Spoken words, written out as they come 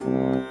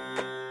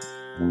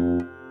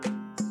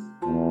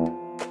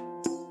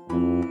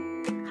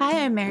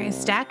am Mary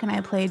Stack, and I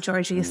play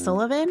Georgie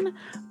Sullivan,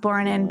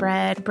 born and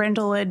bred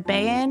Brindlewood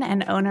Bayan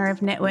and owner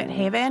of Nitwit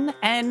Haven.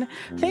 And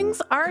things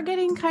are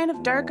getting kind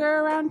of darker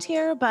around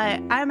here,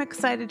 but I'm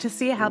excited to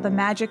see how the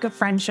magic of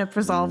friendship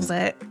resolves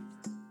it.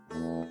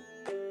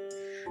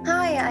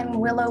 Hi, I'm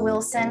Willow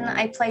Wilson.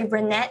 I play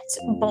Renette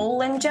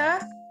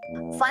Bollinger.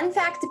 Fun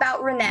fact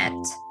about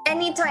Renette,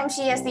 anytime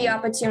she has the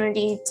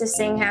opportunity to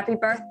sing happy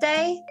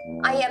birthday,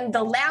 I am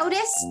the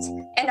loudest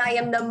and I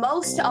am the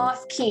most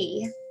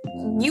off-key.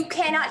 You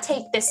cannot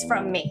take this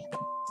from me.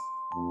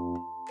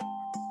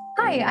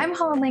 Hi, I'm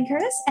Holland Lane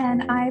Curtis,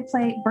 and I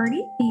play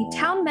Birdie, the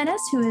town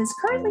menace who is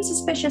currently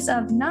suspicious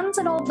of nuns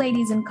and old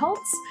ladies in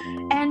cults,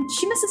 and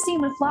she missed a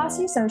scene with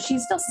Flossie, so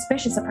she's still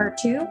suspicious of her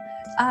too.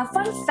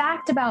 Fun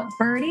fact about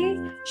Birdie,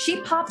 she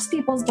pops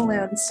people's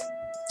balloons.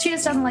 She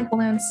just doesn't like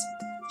balloons.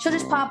 She'll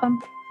just pop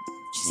them.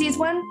 She sees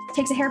one,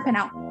 takes a hairpin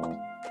out.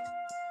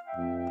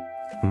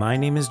 My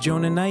name is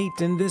Jonah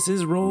Knight, and this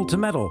is Roll to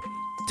Metal.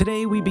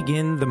 Today we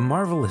begin the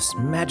marvelous,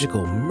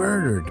 magical,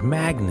 murdered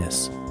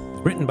Magnus.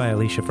 Written by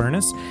Alicia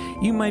Furness.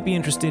 You might be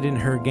interested in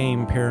her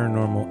game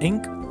Paranormal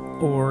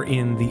Inc., or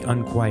in The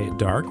Unquiet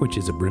Dark, which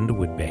is a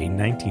Brindlewood Bay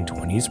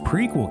 1920s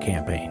prequel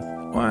campaign.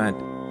 What?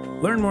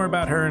 Learn more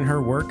about her and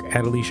her work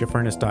at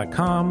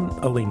aliciafurnace.com.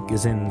 A link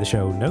is in the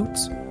show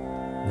notes.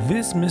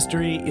 This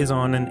mystery is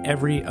on an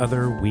every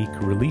other week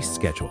release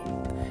schedule.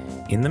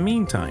 In the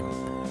meantime,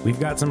 we've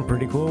got some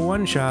pretty cool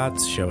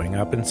one-shots showing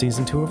up in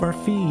Season 2 of our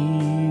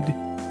feed.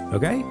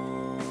 Okay?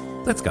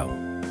 Let's go.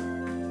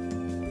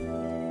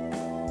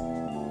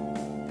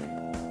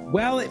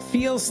 Well, it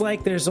feels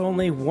like there's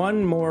only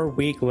one more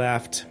week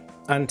left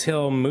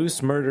until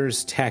Moose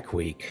Murders Tech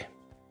Week.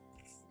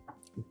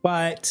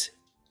 But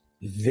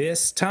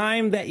this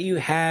time that you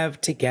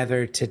have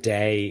together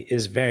today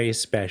is very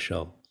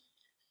special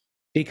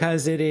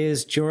because it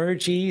is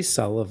Georgie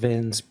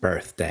Sullivan's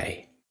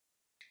birthday.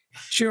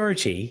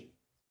 Georgie,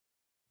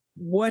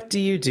 what do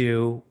you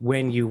do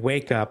when you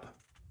wake up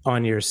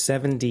on your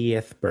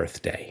 70th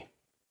birthday?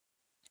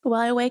 Well,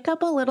 I wake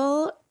up a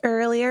little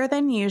earlier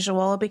than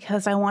usual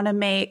because I want to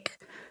make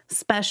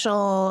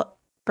special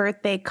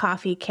birthday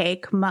coffee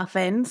cake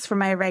muffins for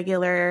my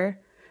regular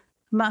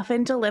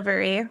muffin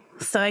delivery.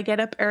 So I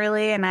get up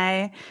early and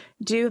I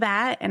do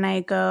that, and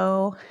I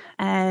go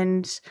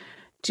and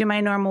do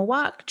my normal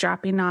walk,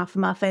 dropping off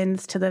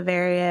muffins to the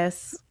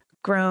various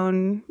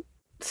grown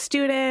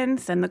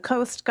students and the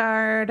Coast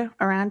Guard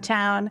around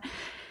town.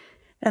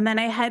 And then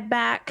I head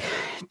back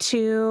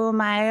to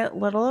my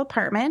little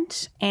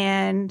apartment,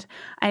 and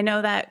I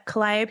know that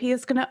Calliope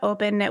is going to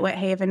open Nitwit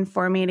Haven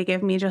for me to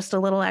give me just a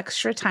little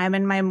extra time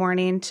in my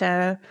morning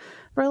to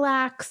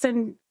relax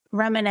and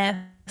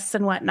reminisce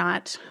and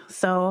whatnot.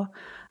 So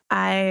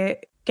I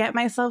get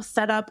myself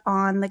set up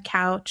on the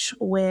couch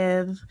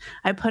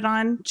I put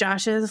on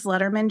Josh's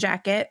Letterman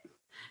jacket,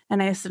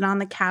 and I sit on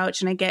the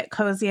couch and I get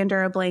cozy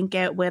under a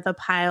blanket with a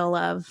pile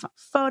of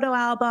photo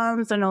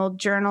albums and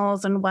old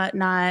journals and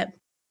whatnot.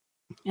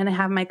 And I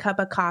have my cup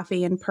of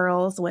coffee and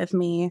pearls with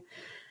me.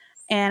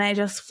 And I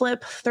just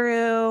flip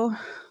through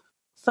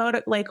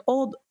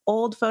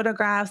old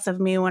photographs of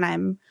me when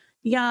I'm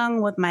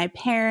young with my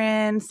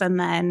parents, and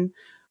then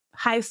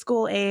high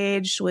school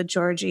age with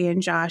Georgie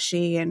and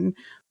Joshy, and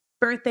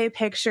birthday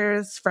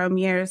pictures from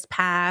years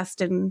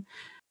past, and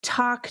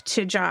talk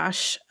to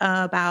Josh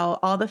about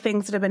all the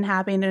things that have been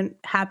happening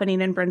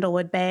in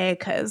Brindlewood Bay,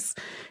 because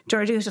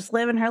Georgie is just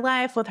living her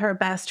life with her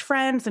best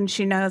friends, and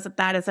she knows that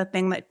that is a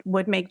thing that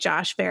would make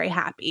Josh very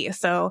happy.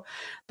 So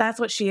that's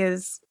what she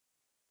is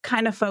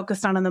kind of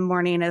focused on in the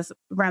morning, is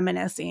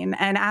reminiscing.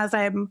 And as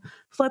I'm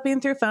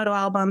flipping through photo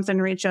albums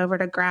and reach over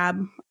to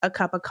grab a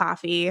cup of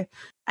coffee,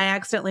 I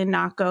accidentally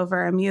knock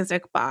over a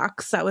music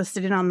box that was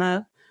sitting on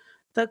the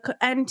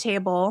end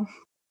table,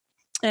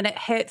 and it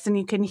hits, and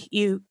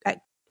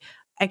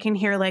I can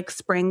hear like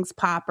springs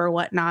pop or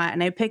whatnot.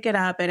 And I pick it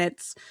up, and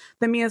it's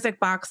the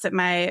music box that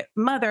my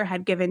mother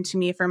had given to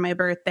me for my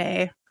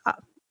birthday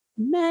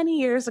many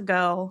years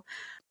ago.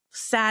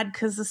 Sad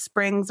because the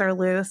springs are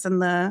loose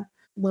and the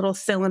little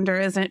cylinder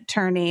isn't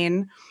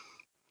turning.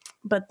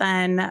 But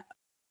then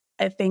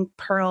I think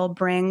Pearl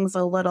brings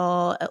a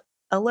little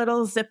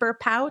zipper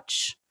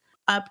pouch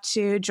up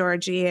to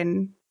Georgie,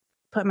 and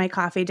put my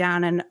coffee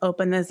down and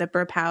open the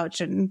zipper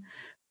pouch, and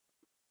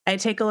I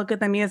take a look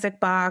at the music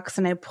box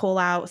and I pull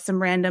out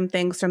some random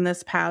things from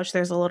this pouch.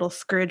 There's a little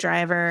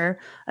screwdriver,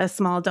 a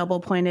small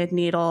double-pointed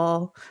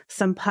needle,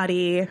 some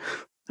putty,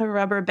 a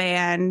rubber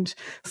band,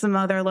 some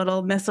other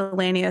little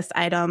miscellaneous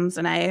items,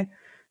 and I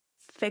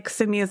fix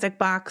the music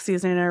box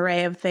using an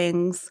array of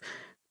things,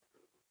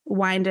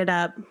 wind it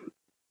up,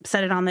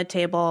 set it on the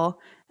table,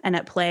 and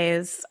it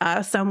plays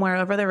Somewhere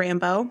Over the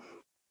Rainbow.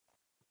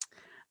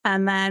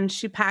 And then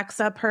she packs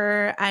up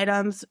her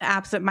items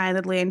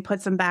absentmindedly and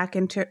puts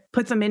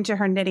them into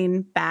her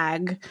knitting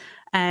bag,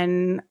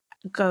 and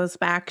goes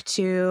back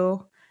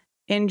to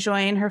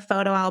enjoying her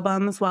photo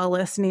albums while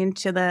listening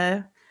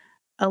to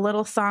a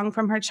little song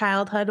from her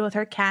childhood with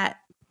her cat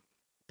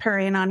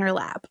purring on her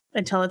lap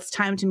until it's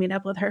time to meet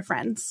up with her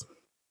friends.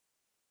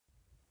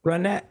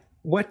 Ronette,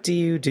 what do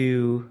you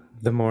do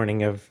the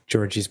morning of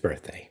Georgie's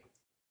birthday?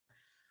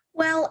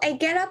 Well, I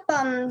get up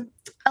a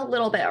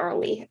little bit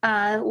early,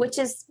 which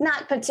is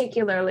not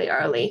particularly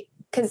early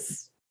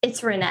because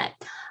it's Renette.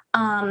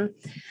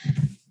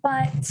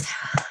 But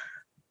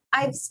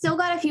I've still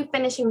got a few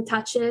finishing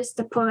touches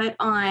to put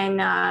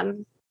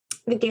on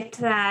the gift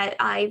that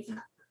I've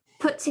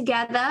put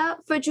together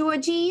for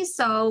Georgie.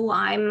 So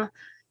I'm,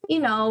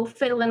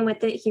 fiddling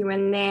with it here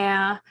and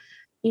there,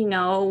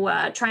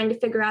 trying to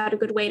figure out a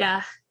good way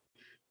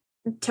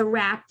to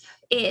wrap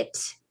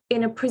it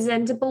in a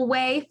presentable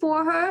way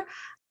for her.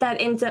 That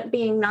ends up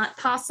being not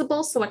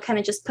possible. So I kind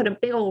of just put a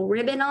big old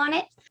ribbon on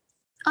it.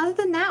 Other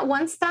than that,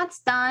 once that's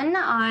done,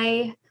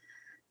 I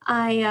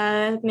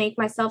make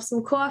myself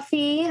some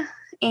coffee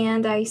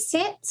and I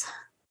sit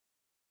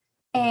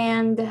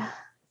and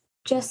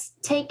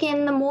just take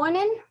in the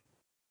morning.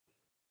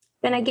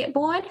 Then I get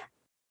bored.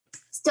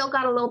 Still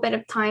got a little bit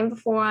of time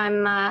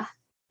before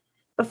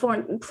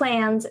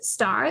plans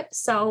start.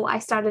 So I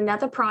start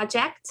another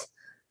project.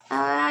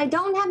 I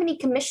don't have any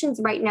commissions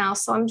right now,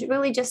 so I'm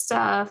really just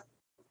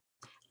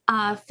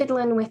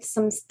fiddling with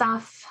some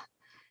stuff.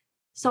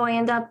 So I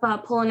end up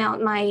pulling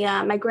out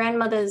my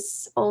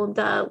grandmother's old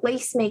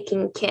lace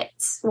making kit.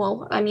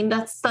 Well, I mean,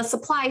 that's the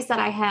supplies that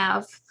I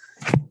have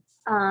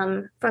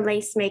for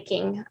lace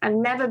making. I've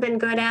never been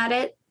good at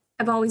it.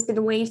 I've always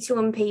been way too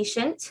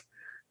impatient,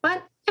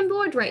 but I'm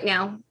bored right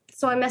now,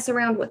 so I mess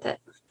around with it.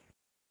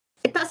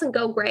 It doesn't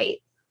go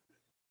great.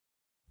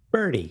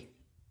 Birdie,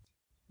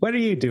 what are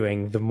you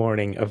doing the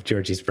morning of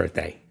Georgie's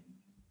birthday?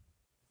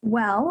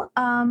 Well,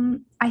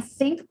 I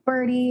think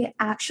Birdie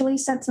actually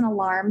sets an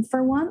alarm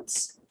for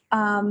once.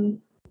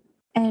 And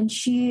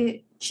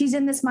she's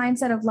in this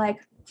mindset of like,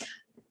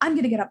 I'm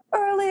going to get up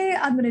early.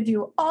 I'm going to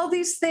do all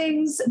these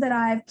things that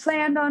I've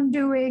planned on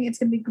doing. It's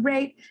going to be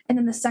great. And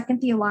then the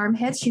second the alarm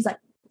hits, she's like,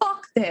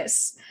 fuck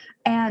this.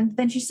 And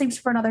then she sleeps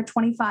for another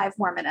 25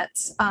 more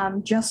minutes,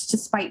 just to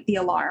spite the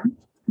alarm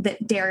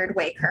that dared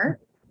wake her.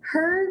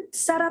 Her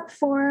setup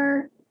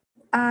for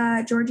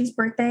Georgie's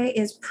birthday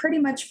is pretty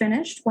much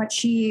finished. What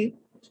she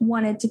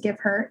wanted to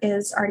give her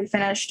is already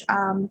finished.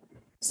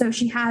 So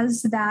she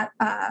has that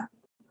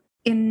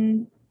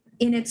in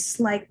its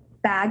like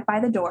bag by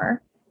the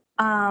door.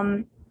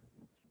 And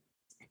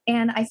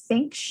I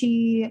think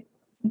she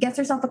gets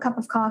herself a cup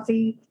of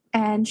coffee,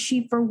 and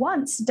she for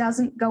once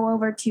doesn't go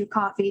over to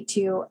coffee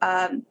to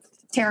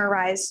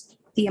terrorize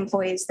the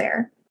employees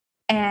there.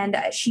 And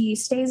she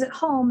stays at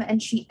home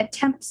and she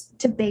attempts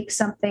to bake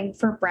something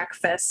for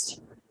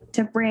breakfast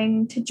to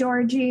bring to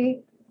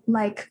Georgie,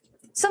 like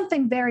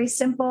something very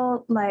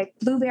simple, like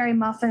blueberry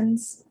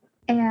muffins.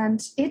 And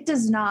it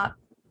does not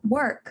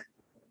work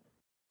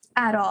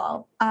at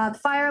all. The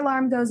fire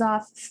alarm goes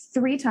off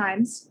 3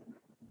 times.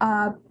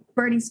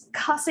 Birdie's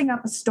cussing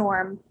up a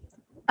storm.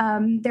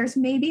 There's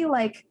maybe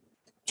like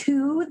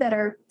 2 that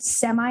are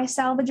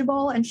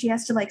semi-salvageable, and she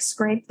has to like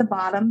scrape the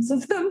bottoms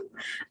of them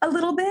a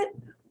little bit.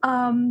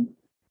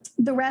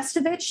 The rest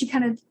of it, she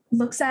kind of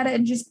looks at it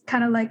and just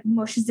kind of like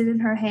mushes it in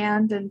her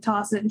hand and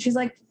tosses it. And she's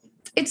like,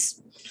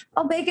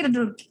 I'll bake it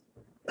into a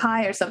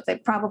pie or something.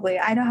 Probably.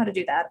 I know how to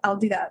do that. I'll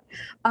do that.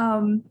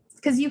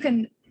 Cause you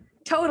can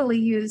totally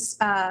use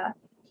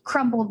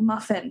crumbled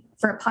muffin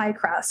for a pie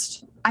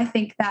crust. I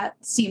think that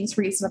seems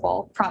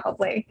reasonable.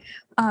 Probably.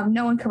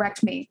 No one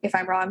correct me if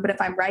I'm wrong, but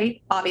if I'm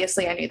right,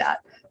 obviously I knew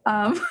that.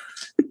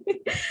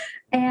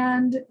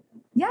 And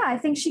yeah, I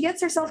think she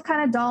gets herself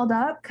kind of dolled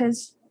up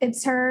because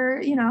it's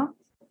her,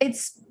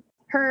 it's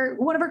her,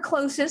 one of her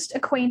closest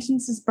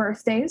acquaintances'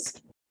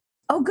 birthdays.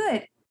 Oh,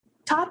 good.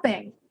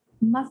 Topping,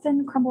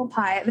 muffin crumble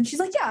pie. And then she's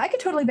like, yeah, I could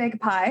totally bake a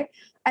pie.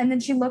 And then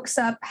she looks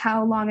up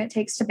how long it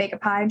takes to bake a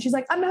pie. And she's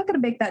like, I'm not going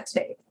to bake that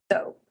today,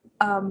 though.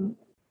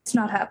 It's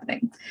not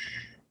happening.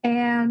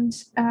 And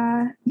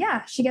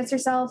yeah, she gets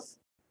herself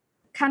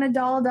kind of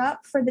dolled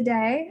up for the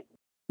day,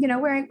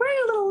 wearing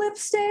a little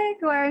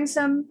lipstick, wearing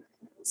some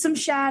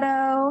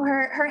shadow.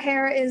 Her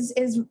hair is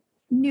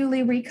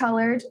newly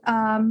recolored.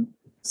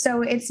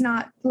 So it's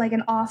not like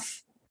an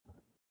off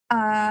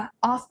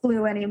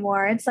blue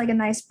anymore. It's like a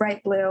nice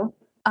bright blue.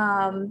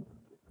 And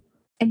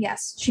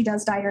yes, she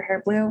does dye her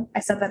hair blue. I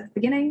said that at the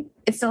beginning.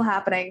 It's still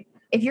happening.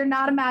 If you're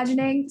not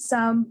imagining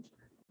some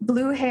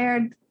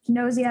blue-haired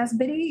nosy ass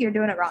biddy, you're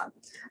doing it wrong.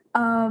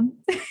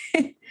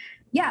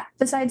 Yeah,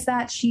 besides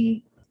that,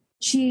 she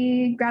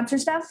grabs her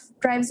stuff,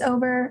 drives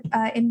over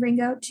in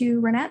Ringo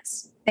to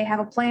Renette's. They have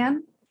a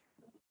plan.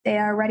 They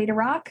are ready to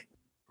rock.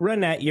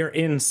 Renette, you're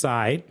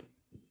inside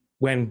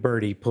when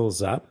Birdie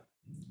pulls up.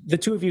 The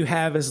two of you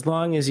have as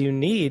long as you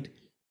need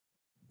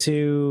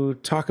to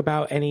talk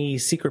about any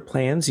secret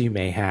plans you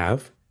may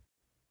have,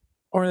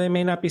 or they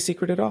may not be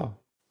secret at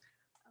all.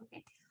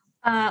 Okay.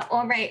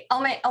 All right.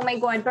 Oh my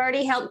God,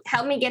 Birdie,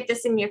 help me get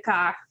this in your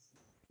car.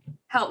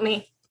 Help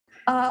me.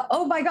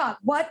 Oh my God,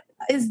 what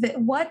is the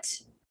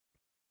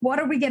what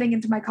are we getting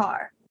into my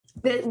car?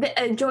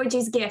 The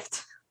Georgie's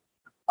gift.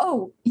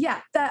 Oh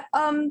yeah, that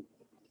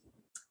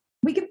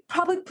we could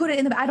probably put it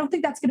in the. I don't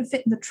think that's going to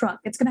fit in the trunk.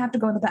 It's going to have to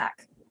go in the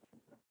back.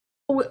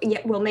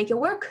 Yeah, we'll make it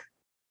work.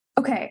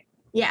 Okay.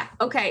 Yeah.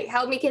 Okay.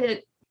 Help me get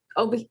it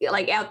over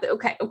like out there.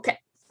 Okay.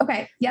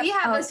 Yeah. We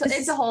have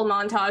it's a whole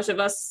montage of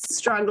us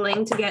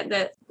struggling to get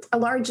a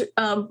large,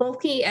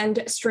 bulky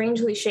and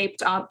strangely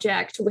shaped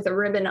object with a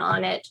ribbon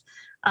on it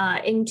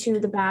into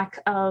the back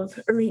of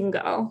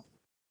Ringo.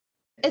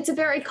 It's a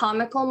very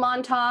comical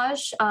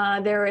montage.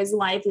 There is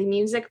lively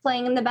music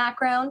playing in the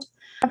background.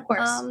 Of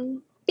course.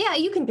 Yeah,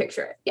 you can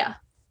picture it. Yeah.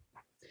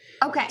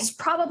 Okay. It's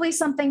probably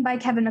something by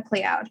Kevin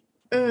MacLeod.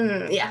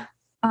 Yeah.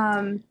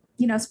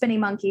 Spinning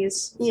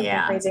monkeys.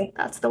 Something crazy.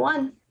 That's the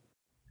one.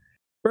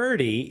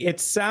 Birdie, it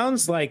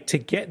sounds like to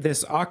get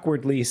this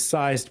awkwardly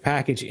sized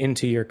package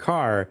into your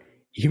car,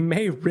 you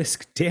may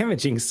risk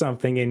damaging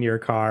something in your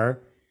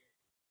car.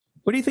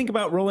 What do you think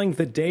about rolling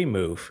the day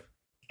move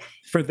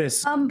for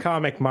this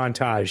comic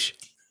montage?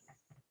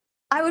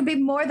 I would be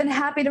more than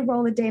happy to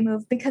roll a day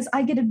move because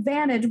I get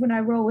advantage when I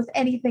roll with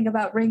anything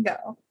about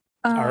Ringo.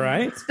 All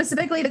right.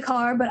 Specifically the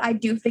car, but I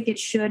do think it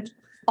should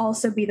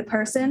also be the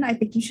person. I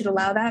think you should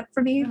allow that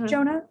for me,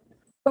 Jonah.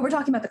 But we're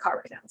talking about the car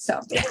right now,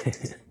 so...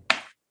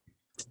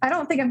 I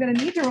don't think I'm going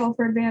to need to roll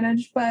for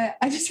advantage, but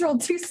I just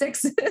rolled 2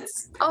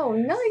 6s. Oh,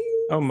 nice.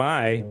 Oh,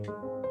 my.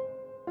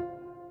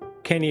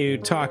 Can you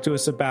talk to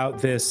us about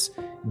this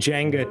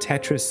Jenga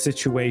Tetris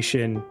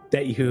situation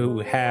that you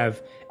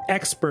have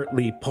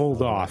expertly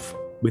pulled off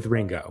with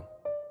Ringo?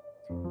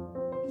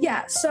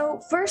 Yeah, so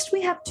first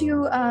we have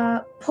to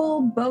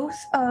pull both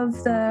of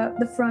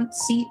the front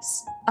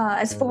seats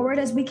as forward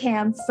as we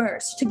can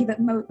first to give it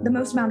the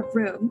most amount of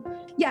room.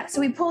 Yeah,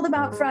 so we pull them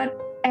out front,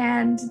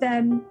 and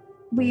then...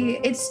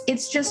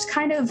 It's just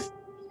kind of,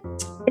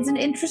 it's an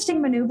interesting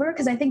maneuver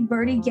because I think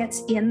Birdie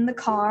gets in the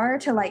car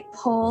to like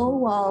pull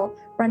while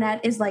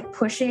Ronette is like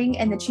pushing,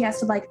 and then she has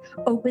to like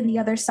open the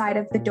other side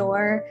of the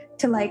door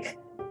to like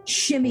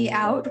shimmy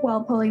out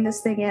while pulling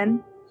this thing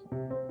in.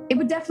 It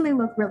would definitely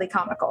look really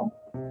comical.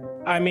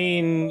 I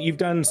mean, you've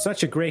done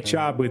such a great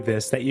job with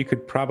this that you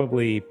could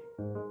probably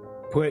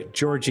put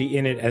Georgie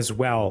in it as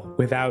well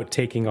without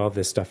taking all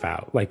this stuff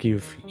out. Like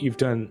you've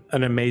done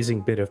an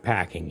amazing bit of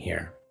packing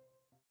here.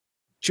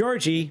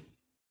 Georgie,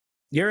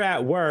 you're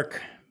at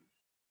work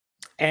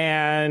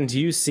and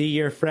you see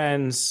your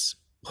friends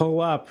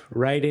pull up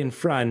right in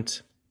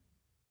front.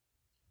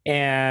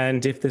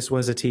 And if this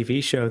was a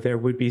TV show, there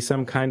would be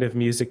some kind of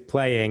music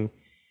playing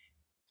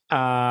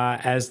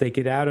as they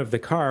get out of the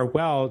car.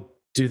 Well,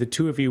 do the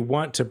two of you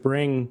want to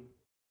bring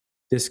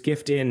this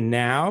gift in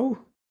now?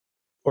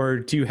 Or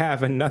do you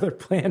have another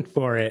plan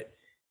for it,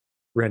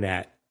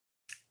 Ronette?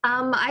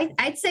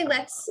 I'd say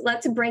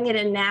let's bring it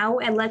in now,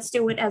 and let's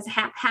do it as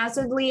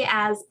haphazardly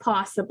as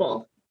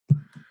possible.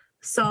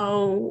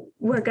 So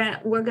we're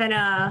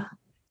gonna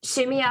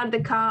shimmy out of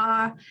the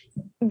car,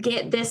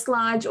 get this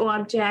large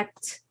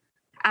object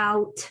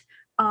out,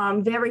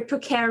 very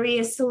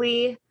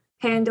precariously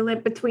handle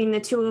it between the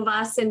two of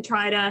us, and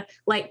try to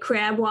like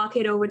crab walk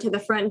it over to the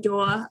front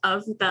door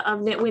of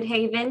Nitwit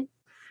Haven,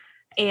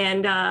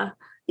 and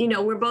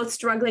we're both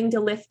struggling to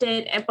lift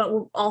it, but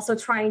we're also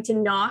trying to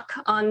knock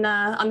on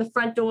the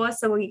front door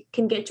so we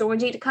can get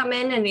Georgie to come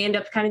in, and we end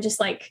up kind of just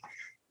like,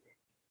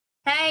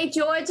 hey,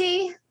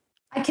 Georgie.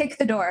 I kick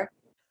the door.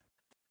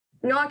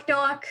 Knock,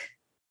 knock.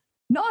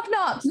 Knock,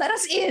 knock. Let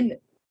us in.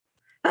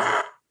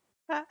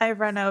 I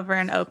run over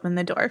and open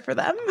the door for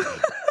them.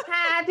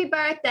 Happy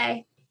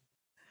birthday.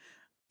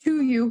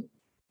 To you.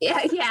 Yeah.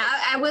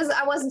 I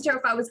wasn't sure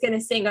if I was going to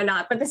sing or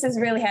not, but this is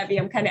really heavy.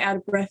 I'm kind of out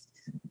of breath.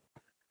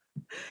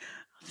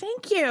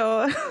 Thank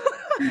you.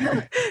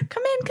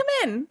 Come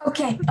in.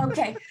 Okay.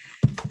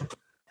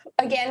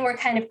 Again, we're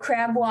kind of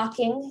crab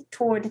walking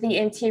toward the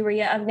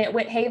interior of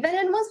Nitwit Haven,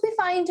 and once we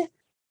find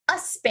a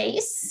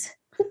space,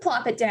 we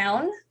plop it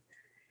down.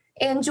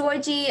 And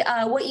Georgie,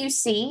 what you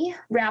see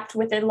wrapped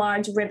with a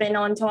large ribbon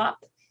on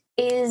top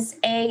is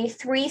a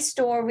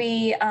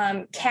 3-story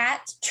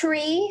cat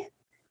tree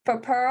for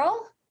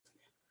Pearl.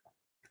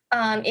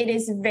 It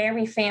is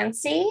very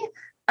fancy,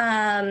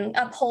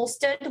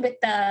 upholstered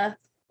with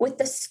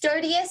the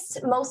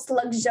sturdiest, most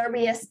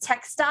luxurious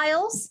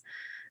textiles.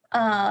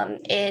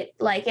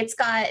 It's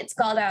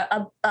got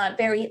a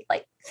very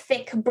like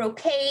thick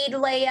brocade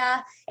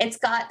layer. It's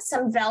got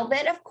some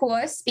velvet, of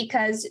course,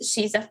 because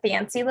she's a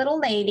fancy little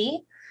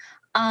lady.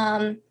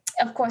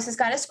 Of course, it's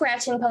got a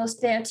scratching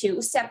post there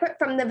too, separate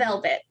from the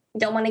velvet.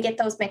 Don't want to get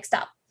those mixed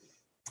up.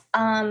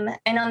 And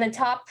on the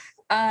top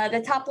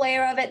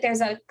layer of it,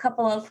 there's a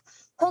couple of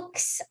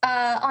hooks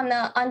on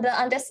the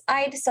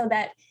underside, so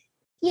that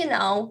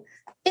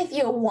if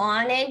you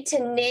wanted to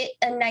knit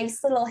a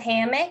nice little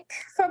hammock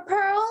for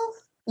Pearl,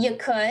 you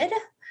could.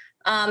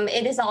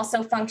 It is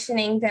also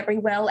functioning very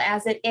well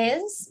as it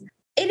is.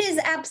 It is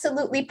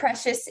absolutely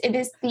precious. It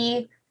is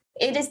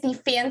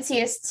the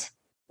fanciest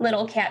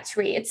little cat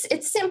tree.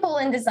 It's simple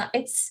in design.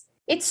 Its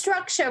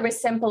structure is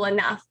simple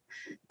enough,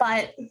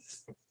 but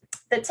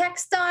the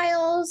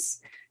textiles,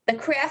 the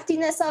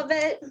craftiness of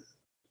it,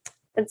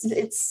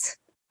 it's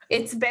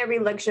very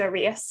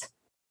luxurious.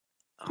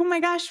 Oh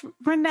my gosh,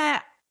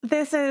 Ronette,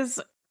 this is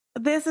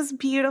This is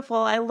beautiful.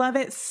 I love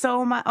it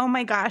so much. Oh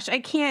my gosh. I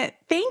can't.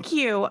 Thank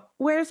you.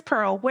 Where's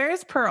Pearl?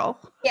 Where's Pearl?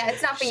 Yeah,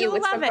 it's not for She'll you.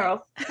 It's for love it.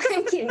 Pearl.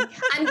 I'm kidding.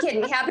 I'm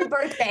kidding. Happy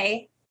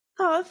birthday.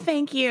 Oh,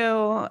 thank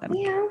you.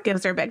 Yeah.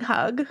 Gives her a big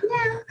hug.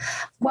 Yeah.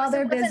 While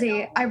they're Of course it busy,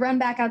 wasn't- I run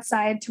back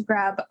outside to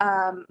grab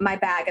my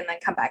bag and then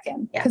come back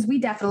in Yeah. because we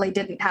definitely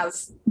didn't have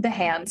the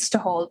hands to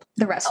hold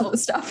the rest of the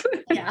stuff.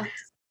 Yeah.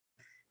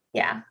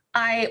 Yeah.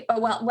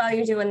 But while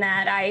you're doing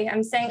that,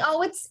 I'm saying,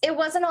 it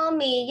wasn't all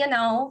me,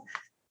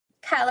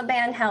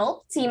 Caliban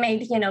helped. He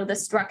made, the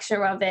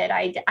structure of it.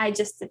 I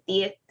just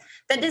did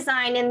the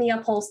design and the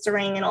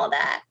upholstering and all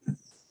that.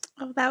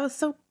 Oh,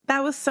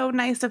 that was so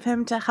nice of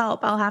him to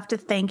help. I'll have to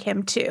thank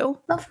him too.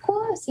 Of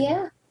course,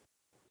 yeah.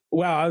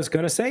 Well, I was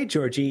going to say,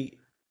 Georgie,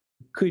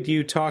 could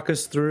you talk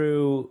us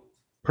through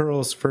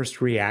Pearl's first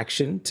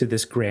reaction to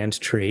this grand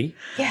tree?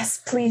 Yes,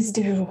 please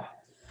do.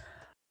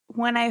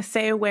 When I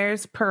say,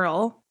 where's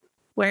Pearl?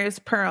 Where's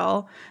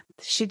Pearl?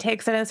 She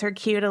takes it as her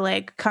cue to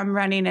like come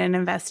running and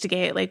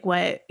investigate like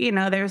what,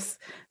 there's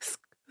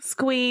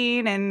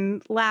squeeing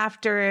and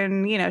laughter.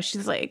 And,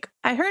 she's like,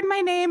 I heard my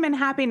name and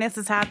happiness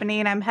is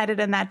happening. I'm headed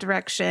in that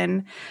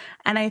direction.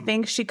 And I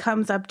think she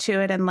comes up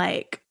to it and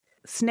like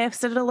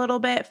sniffs it a little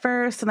bit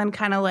first and then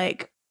kind of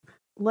like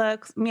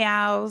looks,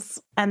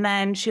 meows. And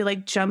then she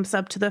like jumps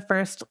up to the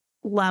first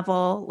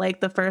level, like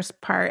the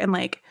first part, and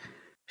like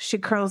she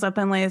curls up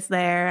and lays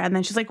there. And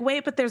then she's like,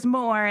 wait, but there's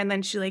more. And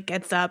then she like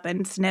gets up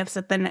and sniffs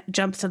at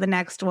jumps to the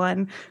next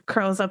one,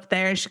 curls up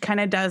there. And she kind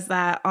of does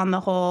that on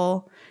the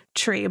whole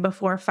tree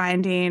before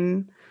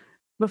ending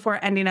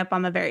up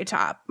on the very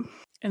top.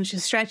 And she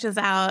stretches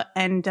out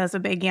and does a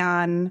big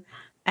yawn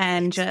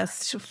and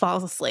just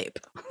falls asleep.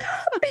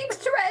 Big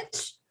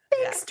stretch.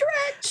 Big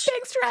stretch.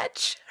 Big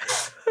stretch.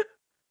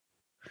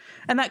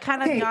 And that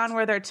kind of yawn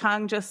where their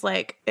tongue just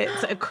like,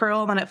 it's a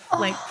curl and then it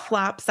like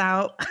flops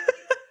out.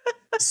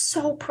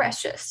 So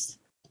precious.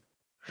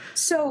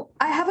 So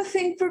I have a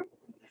thing for,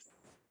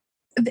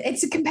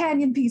 it's a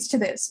companion piece to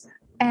this.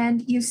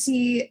 And you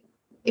see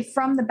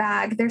from the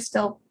bag, there's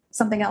still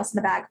something else in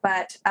the bag,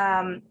 but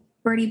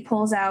Birdie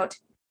pulls out,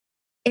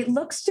 it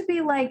looks to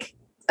be like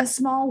a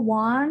small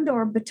wand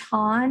or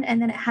baton,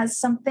 and then it has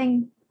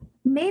something,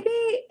 maybe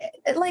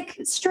like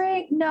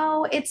string.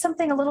 No, it's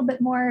something a little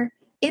bit more,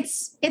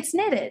 it's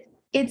knitted.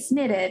 It's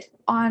knitted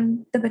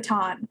on the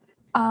baton.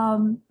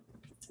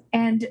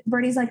 And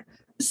Birdie's like,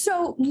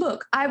 so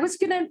look, I was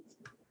going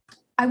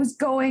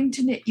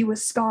to knit you a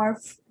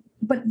scarf,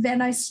 but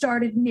then I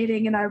started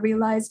knitting and I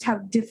realized how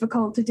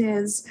difficult it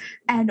is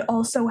and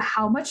also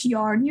how much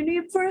yarn you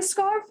need for a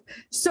scarf.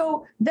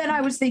 So then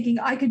I was thinking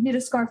I could knit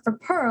a scarf for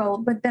Pearl,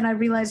 but then I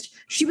realized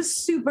she was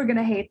super going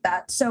to hate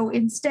that. So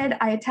instead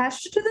I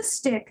attached it to the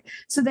stick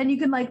so then you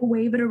can like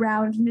wave it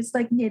around and it's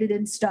like knitted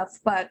and stuff,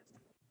 but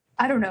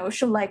I don't know,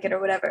 she'll like it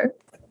or whatever.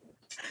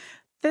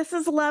 This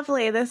is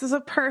lovely. This is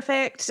a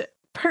perfect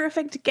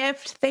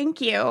gift.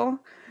 Thank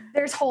you.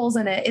 There's holes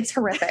in it. It's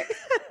horrific.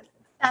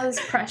 That was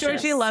precious.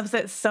 Georgie loves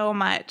it so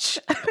much.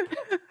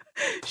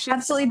 She's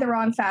absolutely the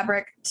wrong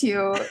fabric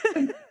to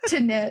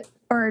knit,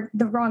 or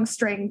the wrong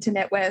string to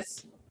knit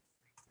with.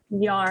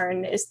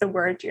 Yarn is the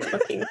word you're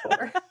looking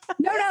for.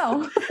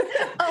 No.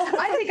 Oh,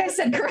 I think I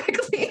said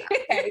correctly.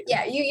 Okay,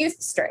 yeah, you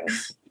used string.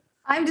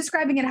 I'm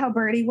describing it how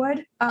Birdie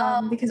would,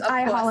 because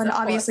I, Holland,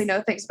 obviously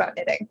know things about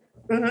knitting.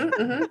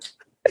 Mm-hmm,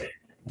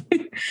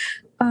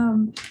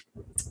 mm-hmm.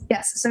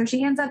 Yes, so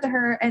she hands that to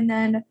her and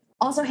then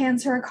also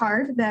hands her a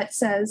card that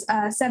says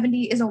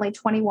 70 is only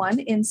 21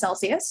 in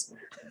Celsius.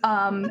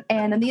 And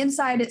on the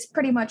inside, it's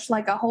pretty much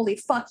like a holy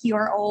fuck,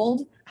 you're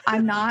old.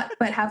 I'm not,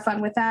 but have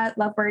fun with that.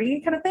 Love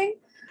Birdie kind of thing.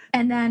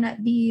 And then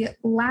the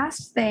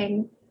last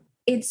thing,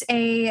 it's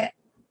a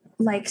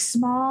like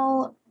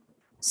small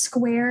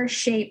square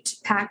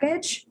shaped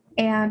package.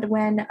 And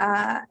when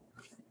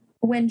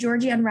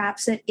Georgie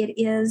unwraps it, it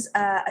is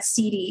a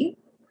CD.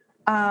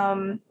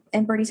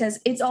 And Birdie says,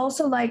 it's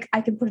also like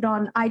I can put it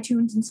on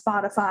iTunes and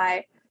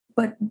Spotify,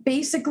 but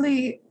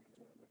basically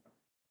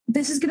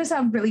this is going to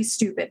sound really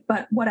stupid,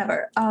 but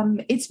whatever.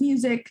 It's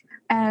music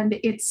and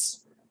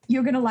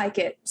you're going to like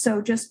it.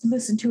 So just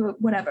listen to it,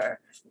 whatever.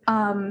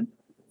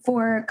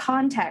 For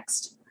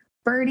context,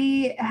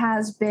 Birdie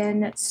has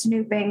been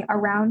snooping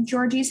around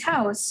Georgie's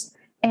house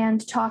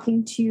and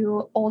talking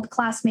to old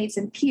classmates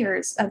and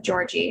peers of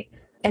Georgie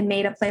and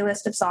made a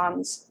playlist of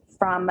songs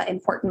from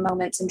important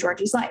moments in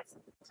Georgie's life.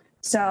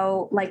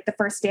 So like the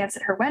first dance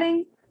at her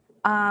wedding,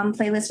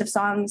 playlist of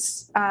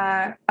songs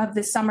of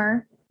this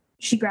summer.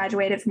 She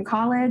graduated from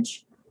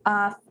college.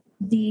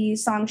 The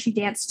song she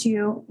danced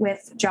to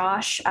with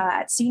Josh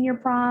at senior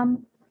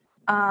prom.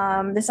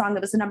 The song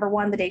that was the number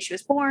one the day she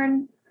was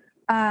born.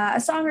 A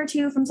song or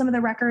two from some of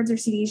the records or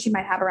CDs she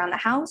might have around the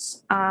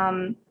house.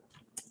 And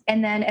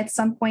then at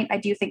some point, I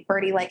do think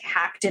Birdie like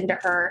hacked into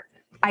her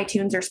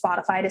iTunes or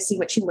Spotify to see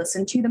what she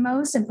listened to the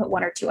most and put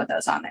one or two of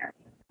those on there.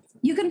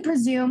 You can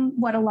presume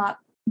what a lot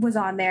was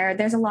on there.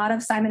 There's a lot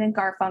of Simon and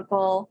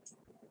Garfunkel.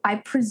 I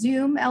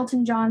presume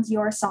Elton John's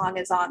Your Song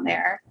is on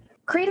there.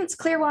 Creedence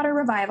Clearwater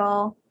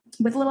Revival,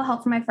 With a Little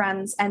Help from My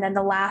Friends, and then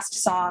the last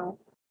song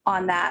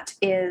on that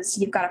is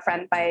You've Got a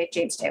Friend by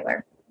James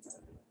Taylor.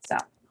 So,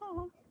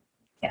 Oh.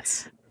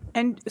 yes.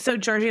 And so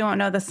Georgie won't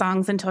know the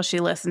songs until she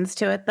listens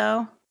to it,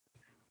 though?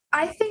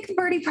 I think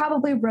Birdie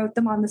probably wrote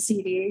them on the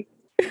CD,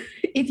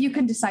 if you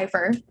can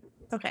decipher.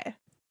 Okay.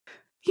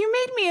 You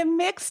made me a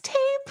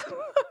mixtape?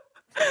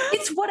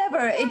 It's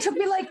whatever. It took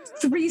me like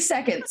 3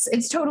 seconds.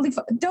 It's totally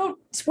fun.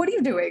 What are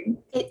you doing?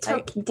 It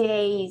took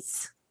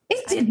days.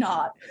 It did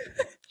not.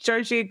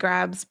 Georgie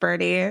grabs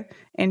Birdie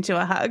into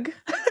a hug.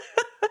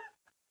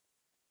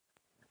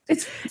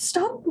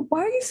 Stop.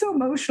 Why are you so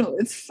emotional?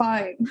 It's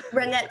fine.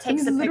 Renette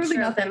takes a literally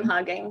picture of nothing. them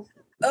hugging.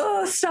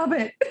 Oh, stop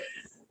it.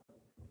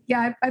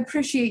 Yeah, I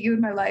appreciate you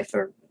in my life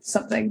or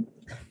something.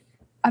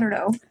 I don't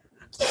know.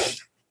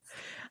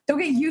 Don't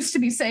get used to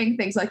me saying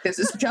things like this.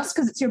 It's just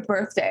because it's your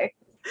birthday.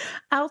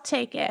 I'll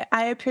take it.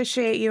 I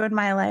appreciate you in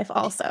my life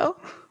also.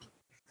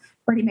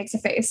 Birdie makes a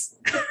face.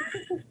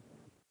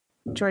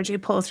 Georgie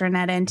pulls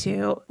Renette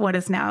into what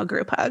is now a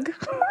group hug.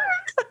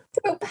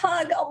 Group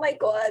hug. Oh my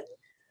God.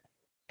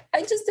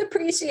 I just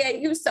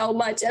appreciate you so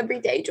much every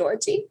day,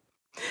 Georgie.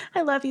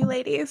 I love you,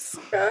 ladies.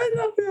 I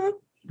love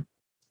you.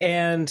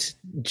 And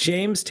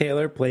James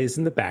Taylor plays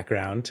in the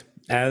background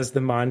as the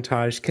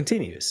montage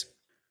continues.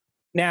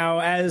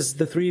 Now, as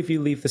the three of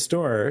you leave the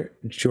store,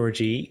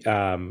 Georgie,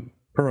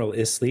 Pearl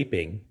is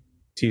sleeping.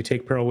 Do you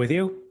take Pearl with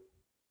you?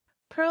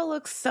 Pearl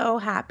looks so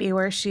happy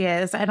where she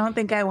is. I don't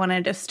think I want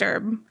to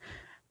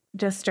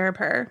disturb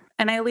her.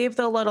 And I leave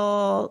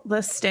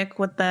the stick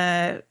with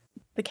the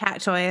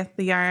cat toy,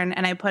 the yarn,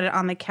 and I put it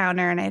on the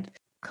counter, and I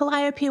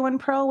Calliope, when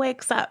Pearl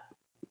wakes up,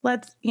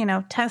 let's,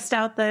 test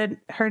out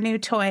her new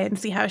toy and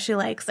see how she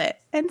likes it.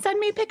 And send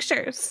me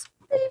pictures.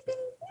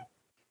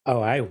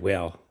 Oh, I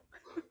will.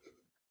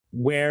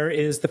 Where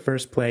is the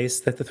first place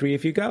that the three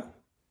of you go?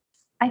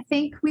 I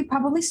think we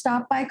probably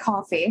stop by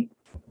coffee.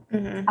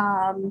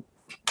 Mm-hmm.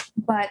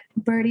 But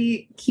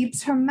Birdie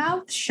keeps her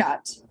mouth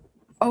shut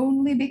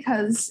only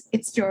because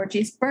it's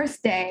Georgie's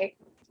birthday.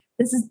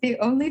 This is the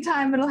only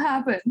time it'll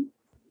happen.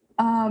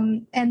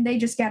 And they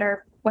just get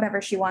her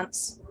whatever she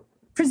wants.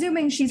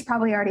 Presuming she's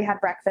probably already had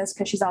breakfast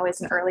because she's always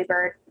an early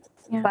bird.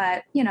 Yeah.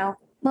 But,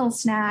 little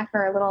snack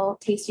or a little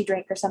tasty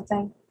drink or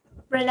something.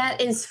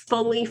 Renette is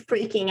fully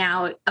freaking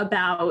out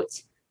about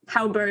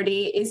how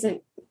Birdie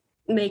isn't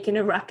making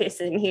a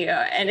ruckus in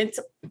here. And it's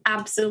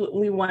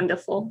absolutely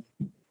wonderful.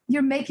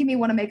 You're making me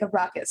want to make a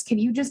ruckus. Can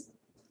you just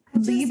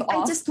leave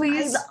off,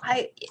 please?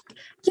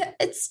 Yeah,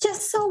 it's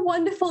just so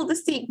wonderful to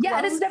see. Yeah,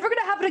 and it's never going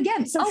to happen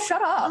again. So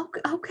shut up.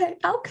 Okay.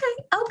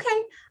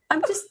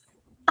 I'm just,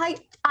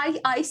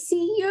 I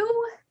see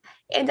you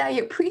and I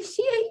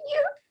appreciate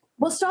you.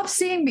 Well, stop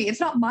seeing me. It's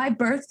not my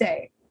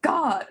birthday.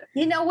 God.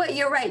 You know what?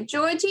 You're right,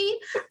 Georgie.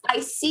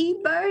 I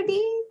see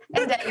Birdie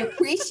and I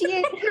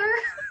appreciate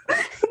her.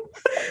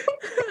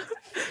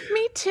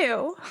 Me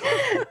too.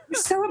 You're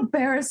so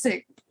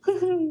embarrassing.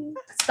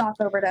 Stop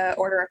over to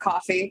order a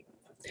coffee.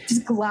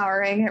 Just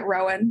glowering at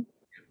Rowan.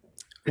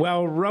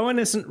 Well, Rowan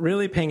isn't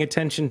really paying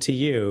attention to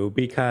you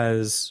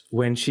because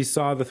when she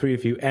saw the three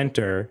of you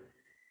enter,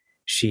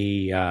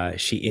 she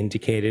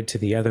indicated to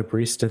the other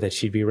barista that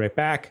she'd be right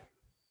back.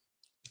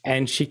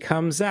 And she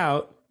comes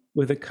out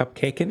with a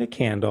cupcake and a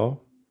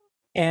candle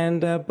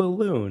and a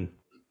balloon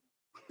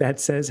that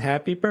says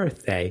happy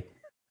birthday.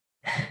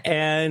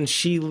 And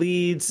she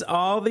leads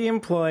all the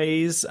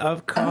employees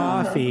of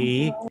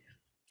coffee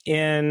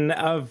in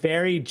a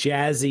very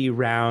jazzy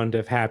round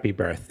of happy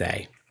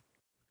birthday.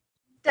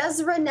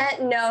 Does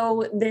Renette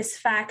know this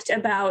fact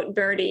about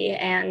Birdie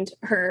and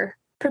her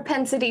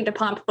propensity to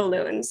pop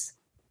balloons?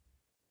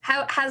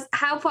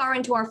 How far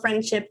into our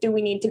friendship do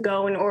we need to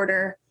go in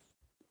order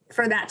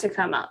for that to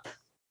come up?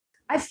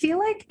 I feel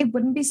like it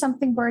wouldn't be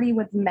something Birdie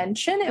would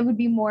mention. It would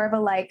be more of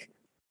a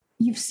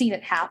you've seen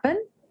it happen.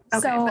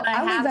 Okay, so but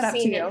I'll leave that up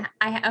to you. Okay,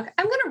 I'm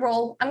gonna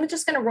roll. I'm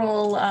just gonna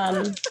roll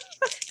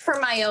for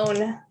my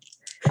own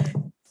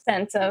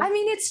sense of. I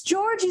mean, it's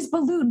Georgie's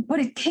balloon, but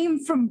it came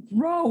from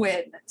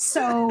Rowan.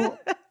 So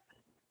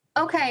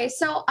okay,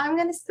 so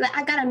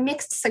I got a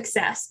mixed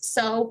success.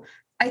 So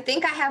I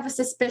think I have a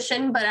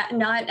suspicion, but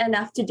not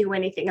enough to do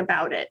anything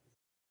about it.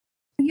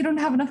 You don't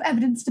have enough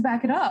evidence to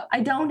back it up.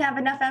 I don't have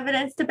enough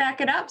evidence to back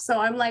it up, so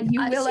I'm like,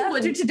 you will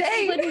after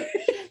today.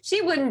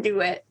 She wouldn't do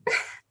it.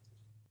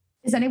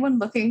 Is anyone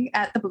looking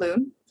at the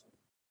balloon?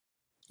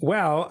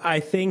 Well,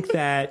 I think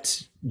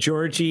that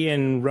Georgie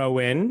and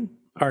Rowan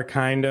are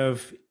kind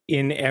of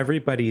in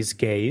everybody's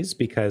gaze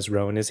because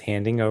Rowan is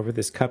handing over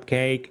this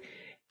cupcake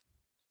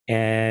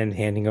and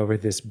handing over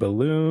this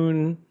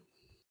balloon.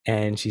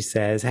 And she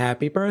says,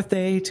 happy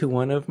birthday to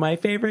one of my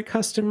favorite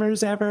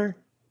customers ever.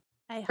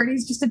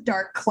 Birdie's just a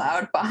dark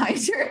cloud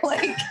behind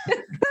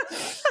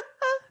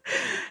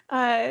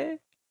her.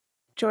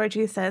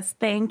 Georgie says,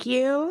 thank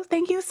you.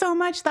 Thank you so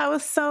much. That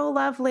was so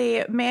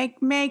lovely. May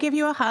I give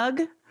you a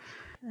hug?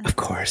 Of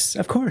course.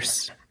 And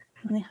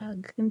they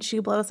hug, and she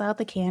blows out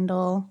the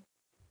candle.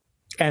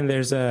 And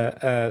there's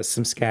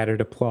some scattered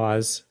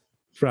applause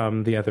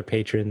from the other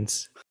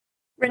patrons.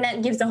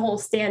 Renette gives a whole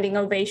standing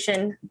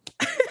ovation.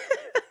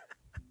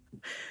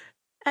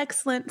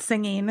 Excellent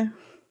singing.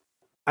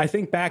 I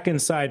think back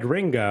inside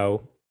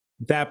Ringo,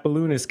 that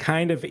balloon is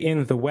kind of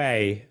in the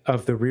way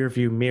of the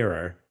rearview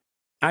mirror.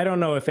 I don't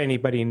know if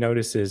anybody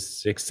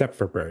notices except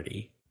for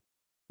Birdie.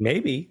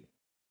 Maybe.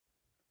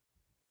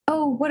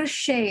 Oh, what a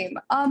shame.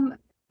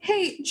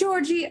 Hey,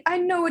 Georgie, I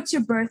know it's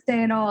your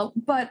birthday and all,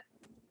 but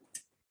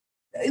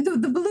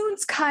the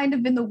balloon's kind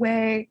of in the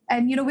way,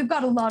 and, we've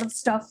got a lot of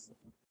stuff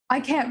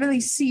I can't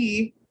really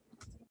see.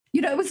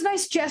 It was a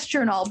nice gesture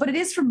and all, but it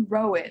is from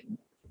Rowan.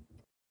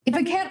 If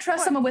I can't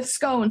trust someone with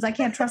scones, I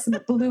can't trust them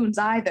with balloons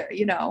either,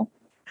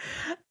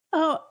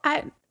 Oh,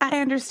 I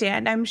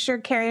understand. I'm sure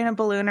carrying a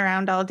balloon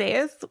around all day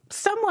is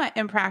somewhat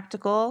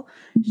impractical.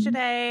 Should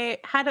do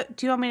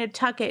you want me to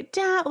tuck it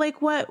down?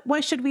 Like,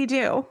 what should we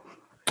do?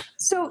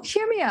 So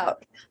hear me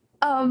out.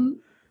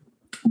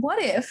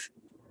 What if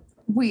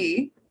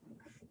we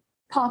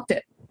popped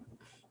it?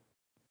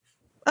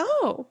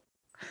 Oh,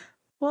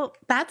 well,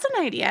 that's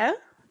an idea.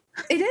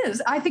 It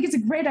is. I think it's a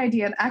great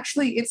idea. And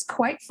actually, it's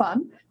quite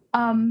fun.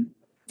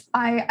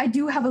 I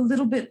do have a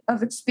little bit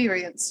of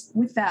experience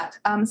with that,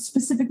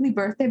 specifically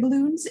birthday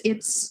balloons.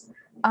 It's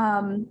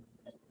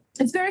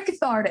very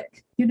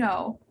cathartic,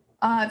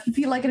 if you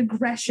feel like an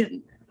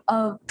aggression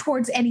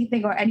towards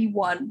anything or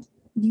anyone,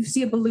 you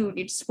see a balloon,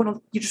 you just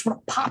want to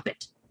pop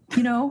it,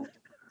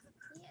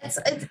 It's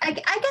I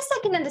guess I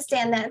can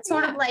understand that. It's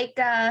sort of like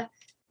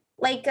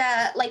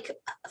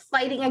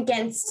fighting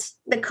against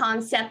the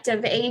concept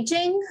of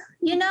aging,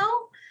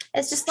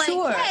 It's just like,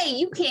 Sure. Hey,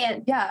 you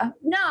can't. Yeah.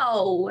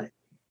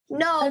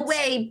 No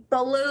way,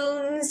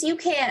 balloons. You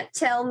can't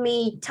tell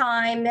me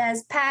time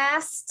has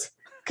passed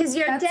because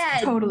you're That's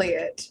dead. totally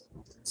it.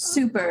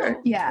 Super.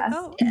 Yeah.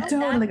 You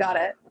totally got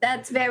it.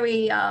 That's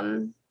very,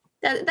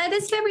 that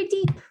is very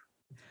deep.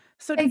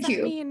 So does Thank that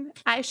you. mean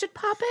I should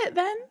pop it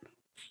then?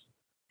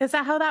 Is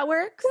that how that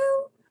works?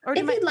 Well, Or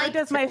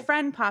does my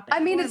friend pop it? I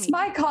mean, for it's me?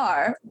 my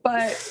car,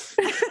 but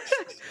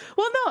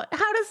Well, no.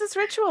 How does this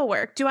ritual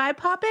work? Do I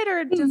pop it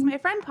or does my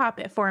friend pop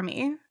it for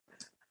me?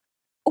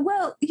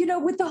 well,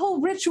 with the whole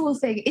ritual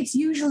thing, it's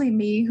usually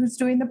me who's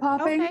doing the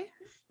popping. Okay.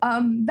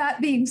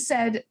 That being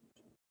said,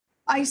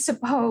 I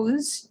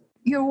suppose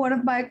you're one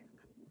of my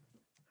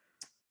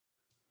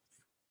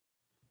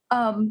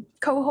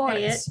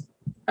cohorts.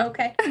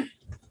 Okay.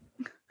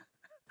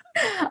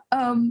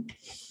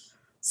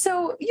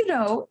 So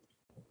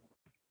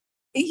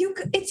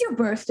it's your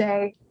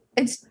birthday.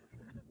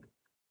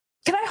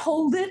 Can I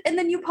hold it and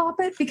then you pop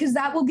it? Because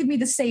that will give me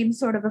the same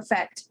sort of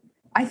effect,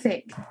 I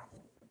think.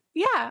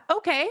 Yeah.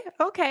 Okay.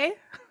 Okay.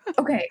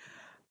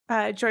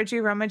 Georgie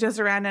rummages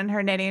around in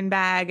her knitting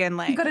bag and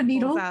You got a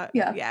needle? pulls out-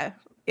 Yeah.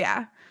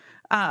 Yeah.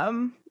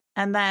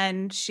 And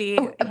then she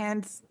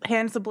hands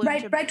the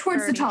balloon to Right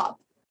towards the Birdie. top.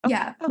 Okay,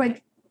 Yeah.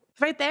 okay.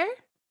 Right there.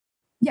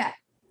 Yeah.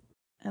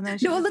 And then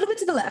she No, a little bit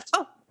to the left.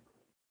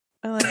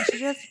 and then she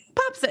just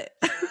pops it.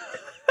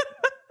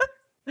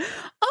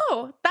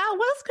 Oh, that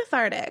was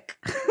cathartic.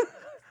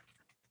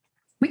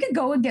 We could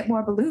go and get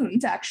more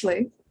balloons,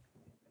 actually.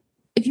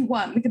 If you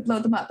want, we could blow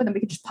them up and then we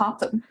could just pop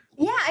them.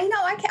 Yeah, I know.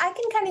 I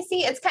can kind of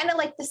see. It's kind of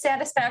like the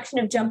satisfaction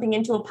of jumping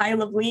into a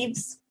pile of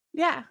leaves.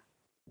 Yeah.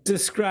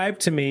 Describe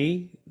to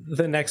me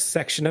the next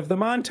section of the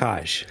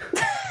montage.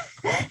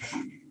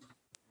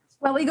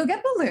 Well, we go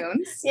get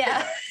balloons.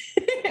 Yeah.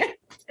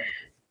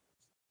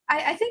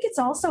 I think it's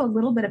also a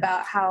little bit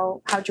about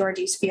how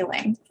Georgie's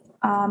feeling.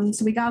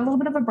 So we got a little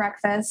bit of a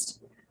breakfast.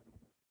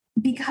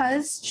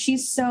 Because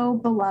she's so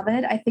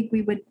beloved, I think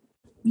we would,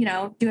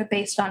 do it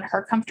based on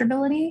her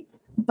comfortability,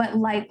 but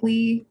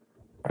likely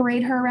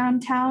parade her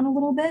around town a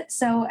little bit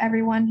so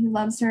everyone who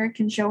loves her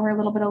can show her a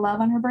little bit of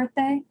love on her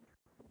birthday,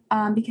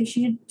 because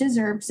she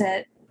deserves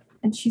it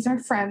and she's our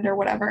friend or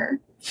whatever.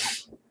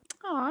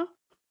 Aw.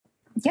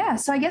 Yeah,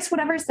 so I guess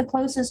whatever's the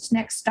closest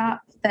next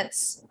stop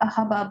that's a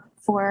hubbub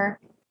for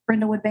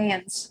Brindlewood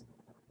bands.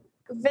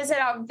 Visit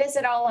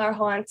all our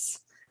haunts.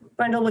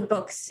 Brindlewood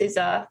Books is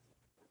a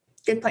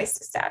good place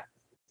to start.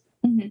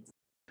 Mm-hmm.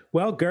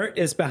 Well, Gert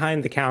is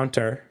behind the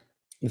counter.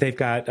 They've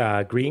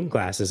got green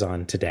glasses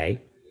on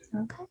today.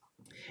 Okay.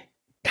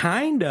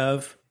 Kind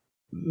of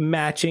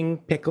matching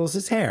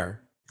Pickles'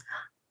 hair.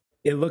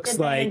 It looks Did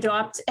they like...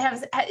 adopt?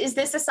 Is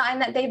this a sign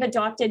that they've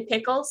adopted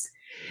Pickles?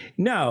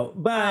 No,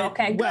 but... Oh,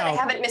 okay, good. I well,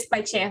 haven't missed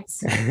by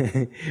chance.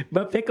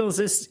 but Pickles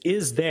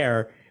is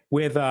there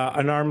with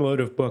an armload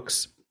of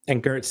books,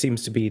 and Gert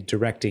seems to be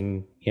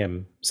directing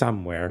him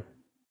somewhere.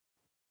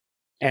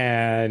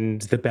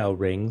 And the bell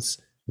rings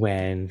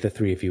when the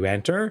three of you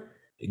enter.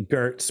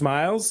 Gert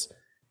smiles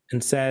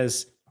and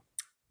says,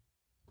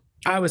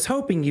 I was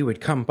hoping you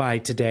would come by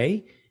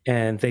today.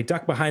 And they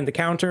duck behind the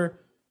counter